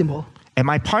面還是冇？ Am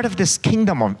I part of this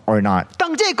kingdom or not?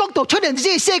 當這個國度出現喺這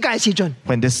個世界嘅時陣，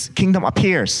 When this kingdom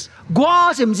appears,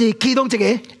 我是唔是啟動這個？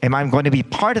 am I going to be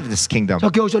part of this kingdom? 就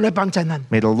叫做你幫襯人。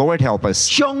 May the Lord help us.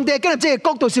 上帝建立這個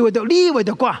國度是為咗你，為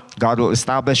咗我， God will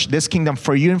establish this kingdom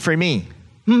for you and for me.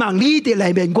 唔係你哋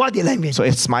裏面，我哋裏面。 So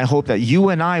it's my hope that you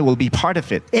and I will be part of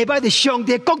it, 下擺喺上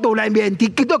帝嘅國度裏面，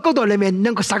喺基督嘅國度裏面，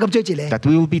能夠殺咁追住你。 that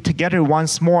we will be together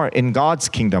once more in God's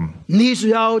kingdom. 你需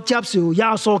要接受耶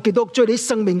穌基督做你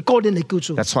生命個人嘅救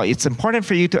主， That's why it's important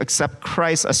for you to accept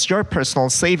Christ as your personal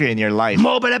Savior in your life.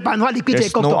 冇別嘅辦法嚟佢這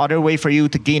There's 個國 no 度。 other way for you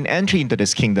to gain entry into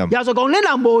this kingdom. 耶穌講：你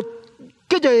若冇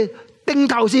叫做定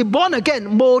頭是 born again，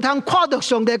冇通跨到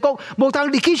上帝國，冇通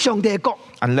離開上帝國，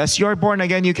 Unless you're born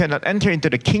again, you cannot enter into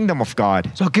the kingdom of God.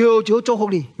 就叫做祝福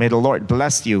你。 May the Lord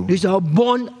bless you 你就要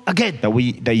born again，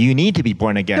 that you need to be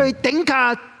born 對 again, 頂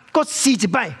下個試一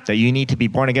擺， that you need to be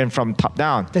born again from top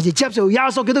down, 就是接受耶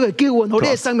穌基督嘅救恩，好你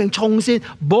嘅生命重新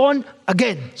born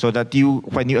again。 so that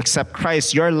when you accept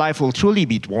Christ, your life will truly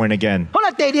be born again. 好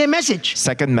啦，第二個 message，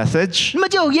 Second message, 咁啊，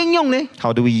之後應用呢？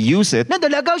 how do we use it? 你就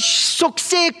能夠熟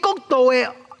悉國度嘅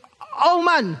傲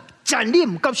慢、殘念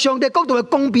及上帝國度嘅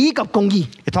公義及公義。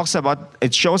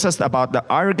 It shows us about the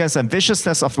arrogance and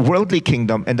viciousness of worldly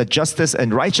kingdom and the justice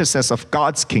and righteousness of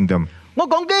God's kingdom. 我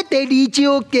講嘅第二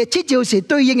章嘅7章是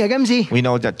對應嘅咁事。 We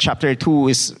know that chapter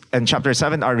 2 and chapter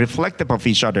 7 are reflective of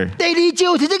each other. 第二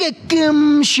章是這個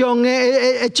金上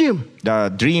嘅章。 The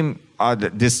dream,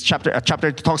 this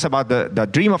chapter talks about the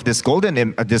dream of this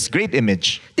this great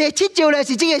image. 第7章咧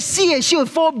是這個四個小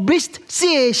four beasts 四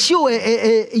個小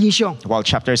嘅異象。 While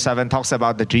chapter 7 talks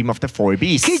about the dream of the four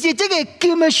其 beasts. 實這個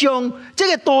金嘅上，這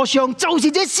個大上就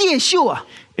是這四個小啊。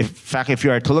 In fact, if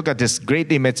you are to look at this great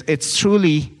image, it's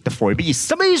truly the four beasts.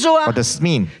 什麼意思啊 What？does it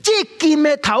mean? 這個金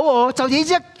嘅頭哦，就是一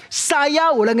隻賽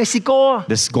亞胡人嘅詩歌。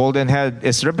 This golden head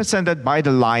is represented by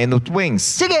the lion with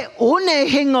wings. 這個碗嘅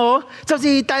形哦，就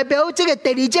是代表這個第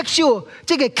二隻小，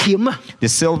這個鉗啊。 The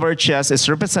silver chest is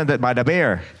represented by the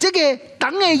bear. 這個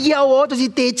等嘅腰哦，就是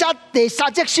第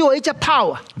三隻小嘅一隻豹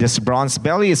啊。 This bronze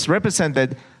belly is represented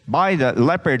by the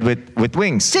leopard with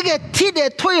wings. 這個鐵嘅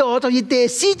腿哦，就是第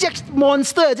四隻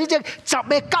monster，這隻十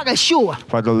嘅角嘅小啊。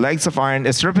 For the legs of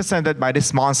iron is represented by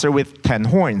this monster with 10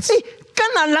 horns. 誒，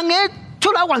跟人嘅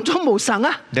出來還裝無神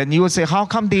啊！ Then you would say, how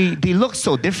come they look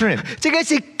so different? 這個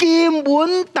是金碗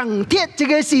銅鐵，這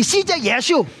個是四隻野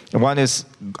獸。 One is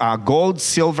gold,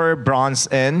 silver, bronze,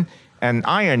 and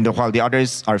iron, while the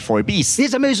others are four beasts. 你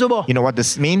什麼意思不？ You know what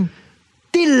this means?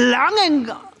 啲人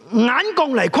嘅眼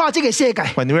光嚟看這個世界，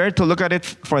 When we are to look at it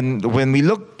when we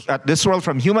look at this world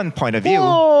from human point of view,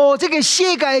 哦，這個世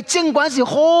界儘管是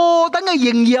何等嘅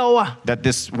榮耀啊！ that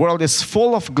this world is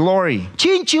full of glory,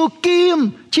 千兆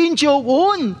金，千兆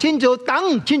碗，千兆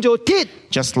銅，千兆鐵，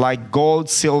 just like gold,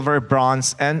 silver,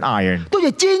 bronze, and iron. 都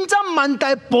係千真萬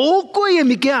大寶貴嘅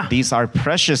物件。 These are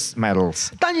precious metals.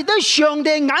 但是對上帝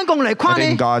眼光嚟 But 看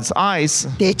in 呢， God's eyes,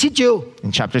 第7章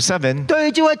in chapter 7,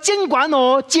 對照嘅儘管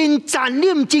哦，真殘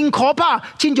念，真可怕，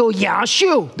千兆野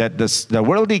獸。 that the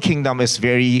worldly kingdom is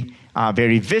very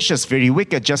vicious, very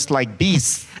wicked, just like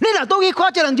beasts. 你嗱都去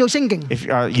看這兩條聖經， If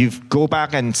you go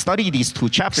back and study these two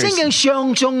chapters, 聖經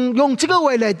常常用這個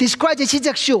話嚟 describe 這四隻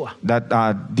獸啊，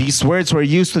 that these words were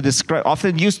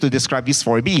often used to describe these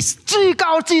four beasts. 至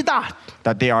高至大，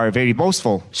 that they are very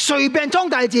boastful. 隨便講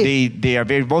大字， They are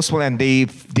very boastful and they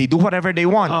do whatever they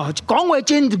want. 講話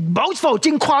真 boastful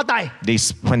真誇大，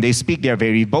 When they speak, they are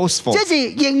very boastful. 這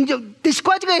是形容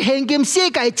describe 這個現今世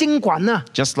界政權啊。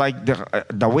 Just like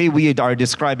the way we are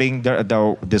describing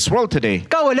this world today.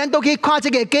 教會咱都去看這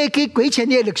個過去幾千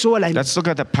年的歷史嘅裏面， Let's look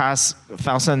at the past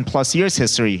 1,000+ years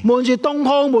history. 無論是東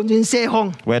方，無論是西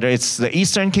方， Whether it's the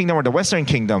Eastern Kingdom or the Western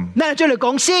Kingdom, 咱再嚟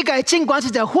講世界政權是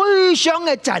就非常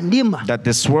嘅殘忍啊。 that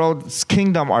this world's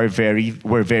kingdom were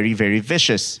very, very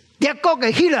vicious. 德國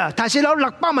嘅希特殺死咗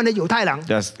600萬嘅猶太人，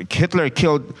 Hitler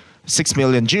killed 6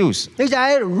 million Jews. 你就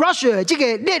喺 Russia 這個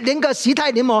列寧嘅時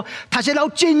代裏面，殺死咗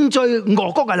專罪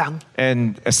俄國嘅人。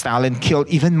 And Stalin killed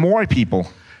even more people.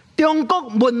 中國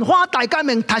文化大革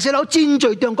命殺死咗專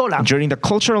罪中國人。 During the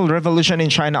Cultural Revolution in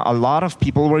China, a lot of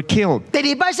people were killed. 第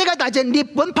二擺世界大戰，日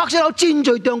本拍死咗專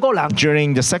罪中國人。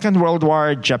 During the Second World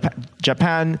War,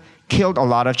 Japan killed a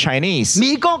lot of Chinese.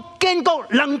 美國建國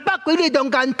200幾年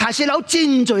中間，殺死咗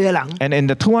專罪嘅人。 And in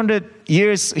the 200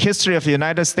 years history of the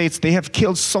United States, they have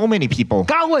killed so many people.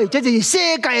 教會這就是世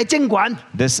界嘅政權，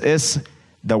 This is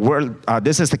the world.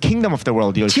 This is the kingdom of the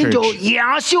world, dear 稱 church. 做野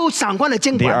獸上權嘅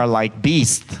政 They 權。 are like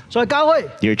beasts, 所以教會，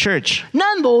 dear church.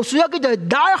 咱無需要叫做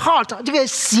die hard，這個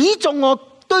始終我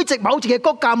對直某一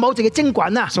個國家、某一個政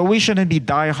權啊， So we shouldn't be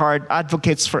die-hard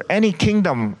advocates for any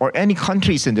kingdom or any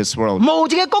countries in this world. 無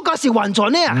一個國家是完全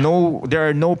嘅啊。 No, there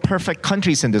are no perfect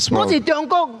countries in this 我 world. 是中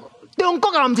國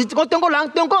啊，唔是我中國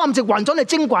人，中國啊唔是完全嘅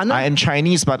政權啊。 I am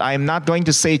Chinese, but I am not going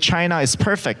to say China is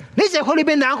perfect. 你是菲律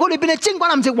賓人，菲律賓嘅政權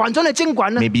啊唔是完全嘅政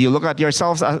權啊。 Maybe you look at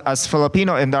yourselves as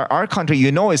Filipino in our country,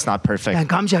 you know it's not perfect. 但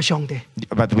感謝上帝，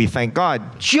 But we thank God.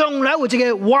 將來會一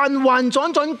個完完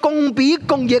全全公平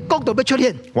公義嘅國度要出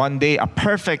現， One day a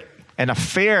perfect and a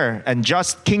fair and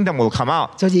just kingdom will come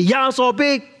out. 就是耶穌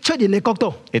必出現嘅國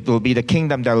度。 It will be the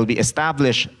kingdom that will be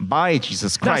established by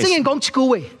Jesus 嗱，聖 Christ. 經講一句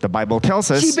話， The Bible tells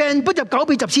詩 us 篇89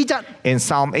篇14節。 in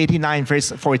Psalm 89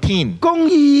 verse 14, 公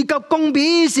義及公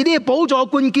平是你嘅寶座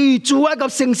冠基，主愛及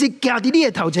誠實行喺你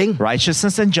嘅頭前。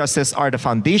 righteousness and justice are the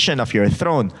foundation of your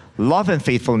throne. Love and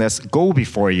faithfulness go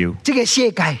before you. 這個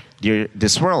世界，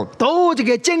 This world, 到這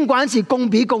個政權是公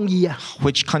平公義啊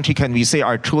which country can we say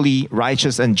are truly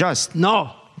righteous and just? ？No，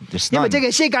 There's 因為 none. 這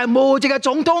個世界冇這個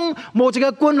總統，冇這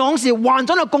個官王是完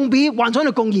全嘅公平，完全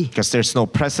嘅公義。 Because there's no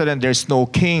president, there's no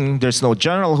king, there's no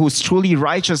general who's truly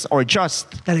righteous or just.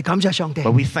 但係感謝上帝，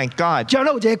 But we thank God 將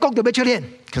來有這個國度要出現，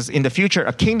 because in the future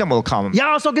a kingdom will come 耶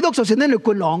穌基督就是你嘅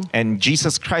官王， and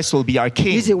Jesus Christ will be our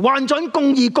你 king 是完全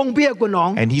公義公平嘅官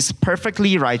王。 and he's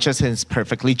perfectly righteous and he's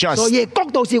perfectly 所 just. 以國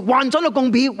度是完全嘅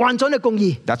公平，完全嘅公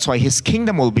義。 That's why his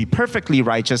kingdom will be perfectly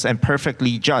righteous and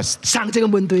perfectly just. 上這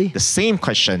個問題， The same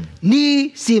question,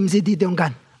 你是唔是喺中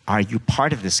間？ are you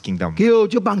part of this kingdom? 叫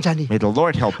做幫助你。 May the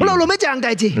Lord help 好啦， you. 落尾一樣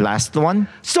大字。 Last one,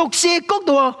 屬世國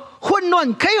度啊，混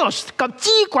亂 chaos 及智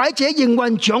慧者仍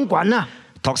然掌管啊。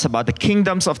 talks about the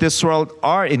kingdoms of this world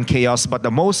are in chaos, but the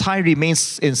Most High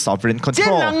remains in sovereign 這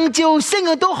control. 能照聖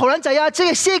嘅都好撚仔啊！這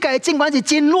個世界政權是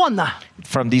戰亂啊！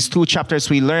 From these 2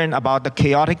 chapters, we learn about the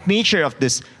chaotic nature of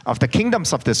the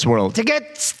kingdoms of this world. 這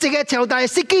個朝代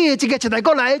失機，這個朝代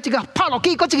過來，這個拍落去，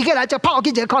嗰個過來，就拍落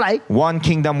去，這個過來。 One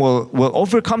kingdom will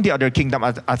overcome the other kingdom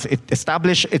as it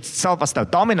establish itself as the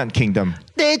dominant kingdom.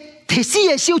 第四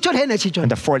嘅燒出現嘅時陣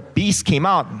And，the 4th beast came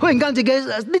out. 忽然間這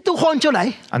個你都看出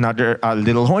嚟， Another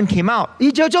little horn came out,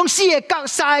 而就將四嘅角、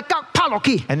三嘅角拍落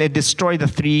去。 and it destroyed the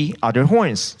 3 other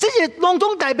horns. 這是當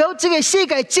中代表這個世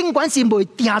界政權是冇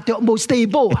定着、冇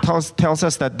stable 啊！ Tells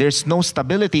us that there's no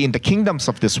stability in the kingdoms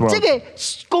of this world. 這個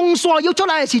公山要出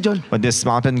來嘅時陣， When this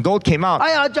mountain goat came out,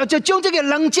 哎呀，就將這個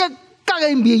兩隻角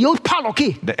嘅苗要拍落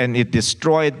去。 and it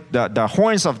destroyed the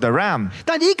horns of the ram,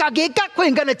 但係依家嘅角忽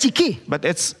然間就折起， but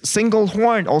its single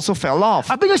horn also fell off.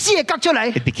 啊，變咗四個角出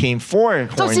嚟， It became 4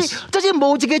就是 horns.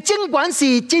 冇一個政權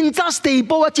是真正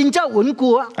stable 啊，真正穩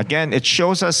固啊， Again, it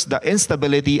shows us the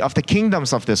instability of the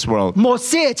kingdoms of this world. 冇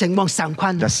些嘅情況相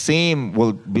關。 The same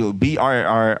will be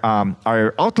our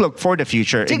outlook for the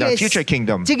future in the future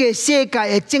kingdom. 這個世界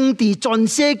嘅政治，全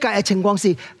世界嘅情況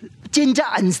是真正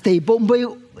unstable，唔會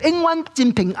永遠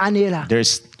真平安嘅啦。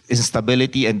 There's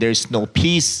instability and there's no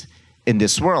peace in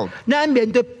this world. 咱面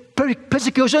對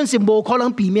persecution 是冇可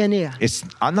能避免嘅啊！ It's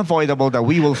unavoidable that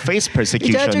we will face 而且最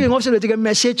近 persecution. 我收到這個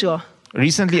message 啊，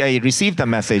 Recently, I received a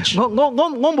message. 我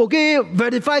冇去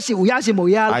verify 是有也是冇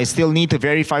也， I still need to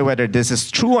verify whether this is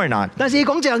true or not. 但是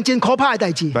講一樣真可怕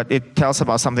嘅事。 But it tells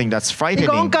about something that's 你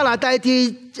講 frightening. 加拿大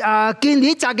啲建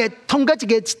議就嘅通過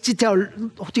一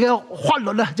條法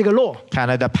律啦，這個 law。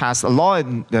 Canada passed a law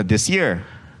this year.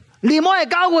 你冇係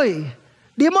教會，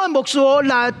你冇係牧師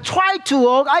嗱 try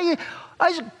to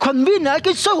convince 啊，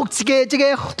佢說服這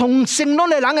個同聖靈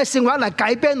嘅人嘅生活嚟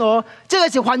改變我，這個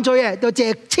是犯罪嘅，就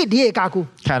這切理嘅加固。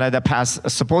Canada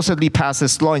supposedly passed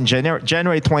this law in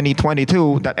January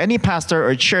 2022 that any pastor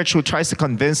or church who tries to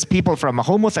convince people from a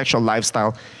homosexual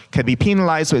lifestyle can be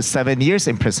penalized with 7 years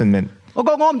imprisonment. 我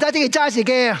講我唔知呢個真係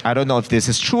嘅， I don't know if this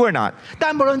is true or not,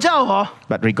 但無論之後嗬，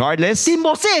 but regardless, 在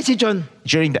末世嘅時陣，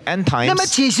 during the end 因為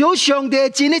times, 至少上帝嘅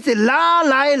旨呢是拉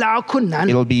來拉困難，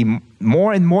 it'll be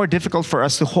more and more difficult for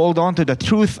us to hold on to the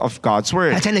truth of God's 係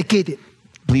word. 請你記住，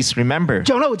 Please remember,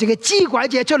 將來有一個智慧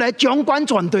者出嚟掌管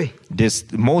全隊。 this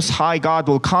Most High God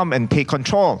will come and take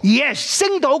control. Yes，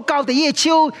升到教地嘅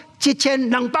超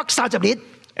7230年。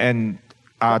 And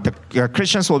the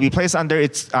Christians will be placed under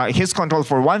his control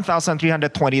for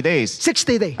 1,320 days,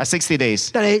 60 days， 60 days.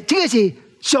 但係呢個是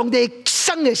上帝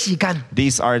生嘅時間。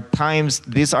 These are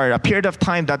a period of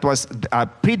time that was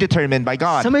predetermined by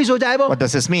什 God. 麼意思就係 What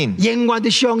does this mean? 永遠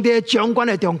係上帝嘅掌管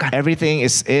喺中間。 Everything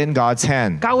is in God's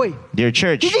hand. 教會， Dear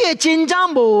church, 呢啲嘅戰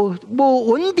爭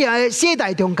無穩定嘅世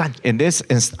代中間， in this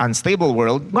unstable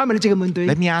world, 我問你這個問題：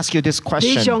 let me ask you this 你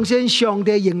question. 相信上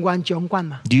帝永遠掌管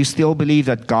嗎？ Do you still believe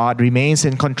that God remains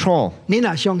in control? 你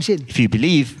若相信， If you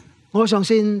believe, 我相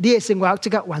信你嘅生活即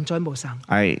刻還在無生。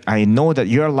 I know that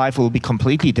your life will be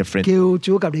completely different. 叫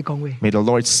主及你講話， May the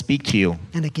Lord speak to you.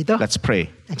 人哋記得， Let's pray.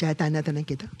 就係等你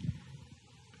記得。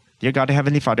 Dear God,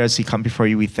 Heavenly Father, as we come before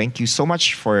you, we thank you so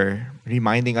much for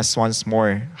reminding us once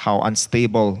more how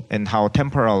unstable and how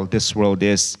temporal this world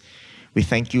is. We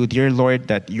thank you, dear Lord,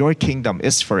 that your kingdom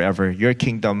is forever. Your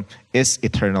kingdom is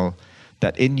eternal.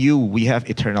 That in you we have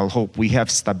eternal hope. We have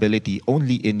stability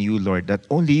only in you, Lord. That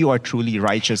only you are truly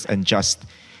righteous and just.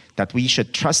 That we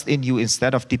should trust in you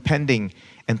instead of depending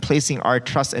and placing our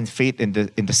trust and faith in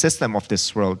the system of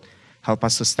this world. Help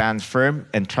us to stand firm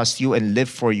and trust you and live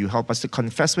for you. Help us to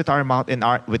confess with our mouth and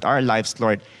with our lives,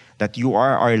 Lord, that you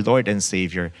are our Lord and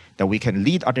Savior. That we can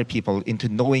lead other people into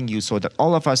knowing you so that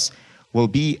all of us will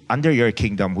be under your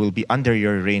kingdom, will be under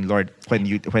your reign, Lord.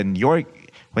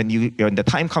 When the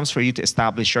time comes for you to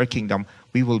establish your kingdom,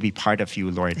 we will be part of you,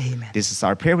 Lord. Amen. This is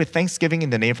our prayer with thanksgiving in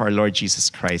the name of our Lord Jesus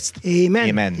Christ. Amen.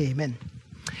 Amen. Amen.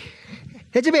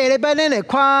 喺這邊禮拜咧嚟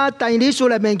看但以理書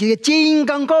裏面嘅真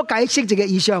更多解釋這個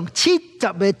異象，70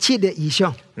嘅7嘅異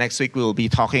象。 Next week, we will be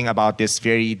talking about this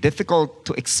very difficult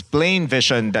to explain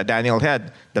vision that Daniel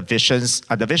had, the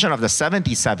vision of the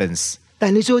 77s. 但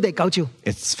以理書第9章，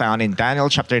 It's found in Daniel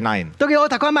chapter 9. 都叫我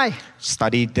讀開咪。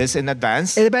 Study this in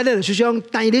advance, 禮拜咧嚟書上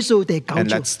但以理書第9 and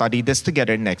章 let's study this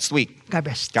together next week.，God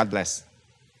bless。 God bless.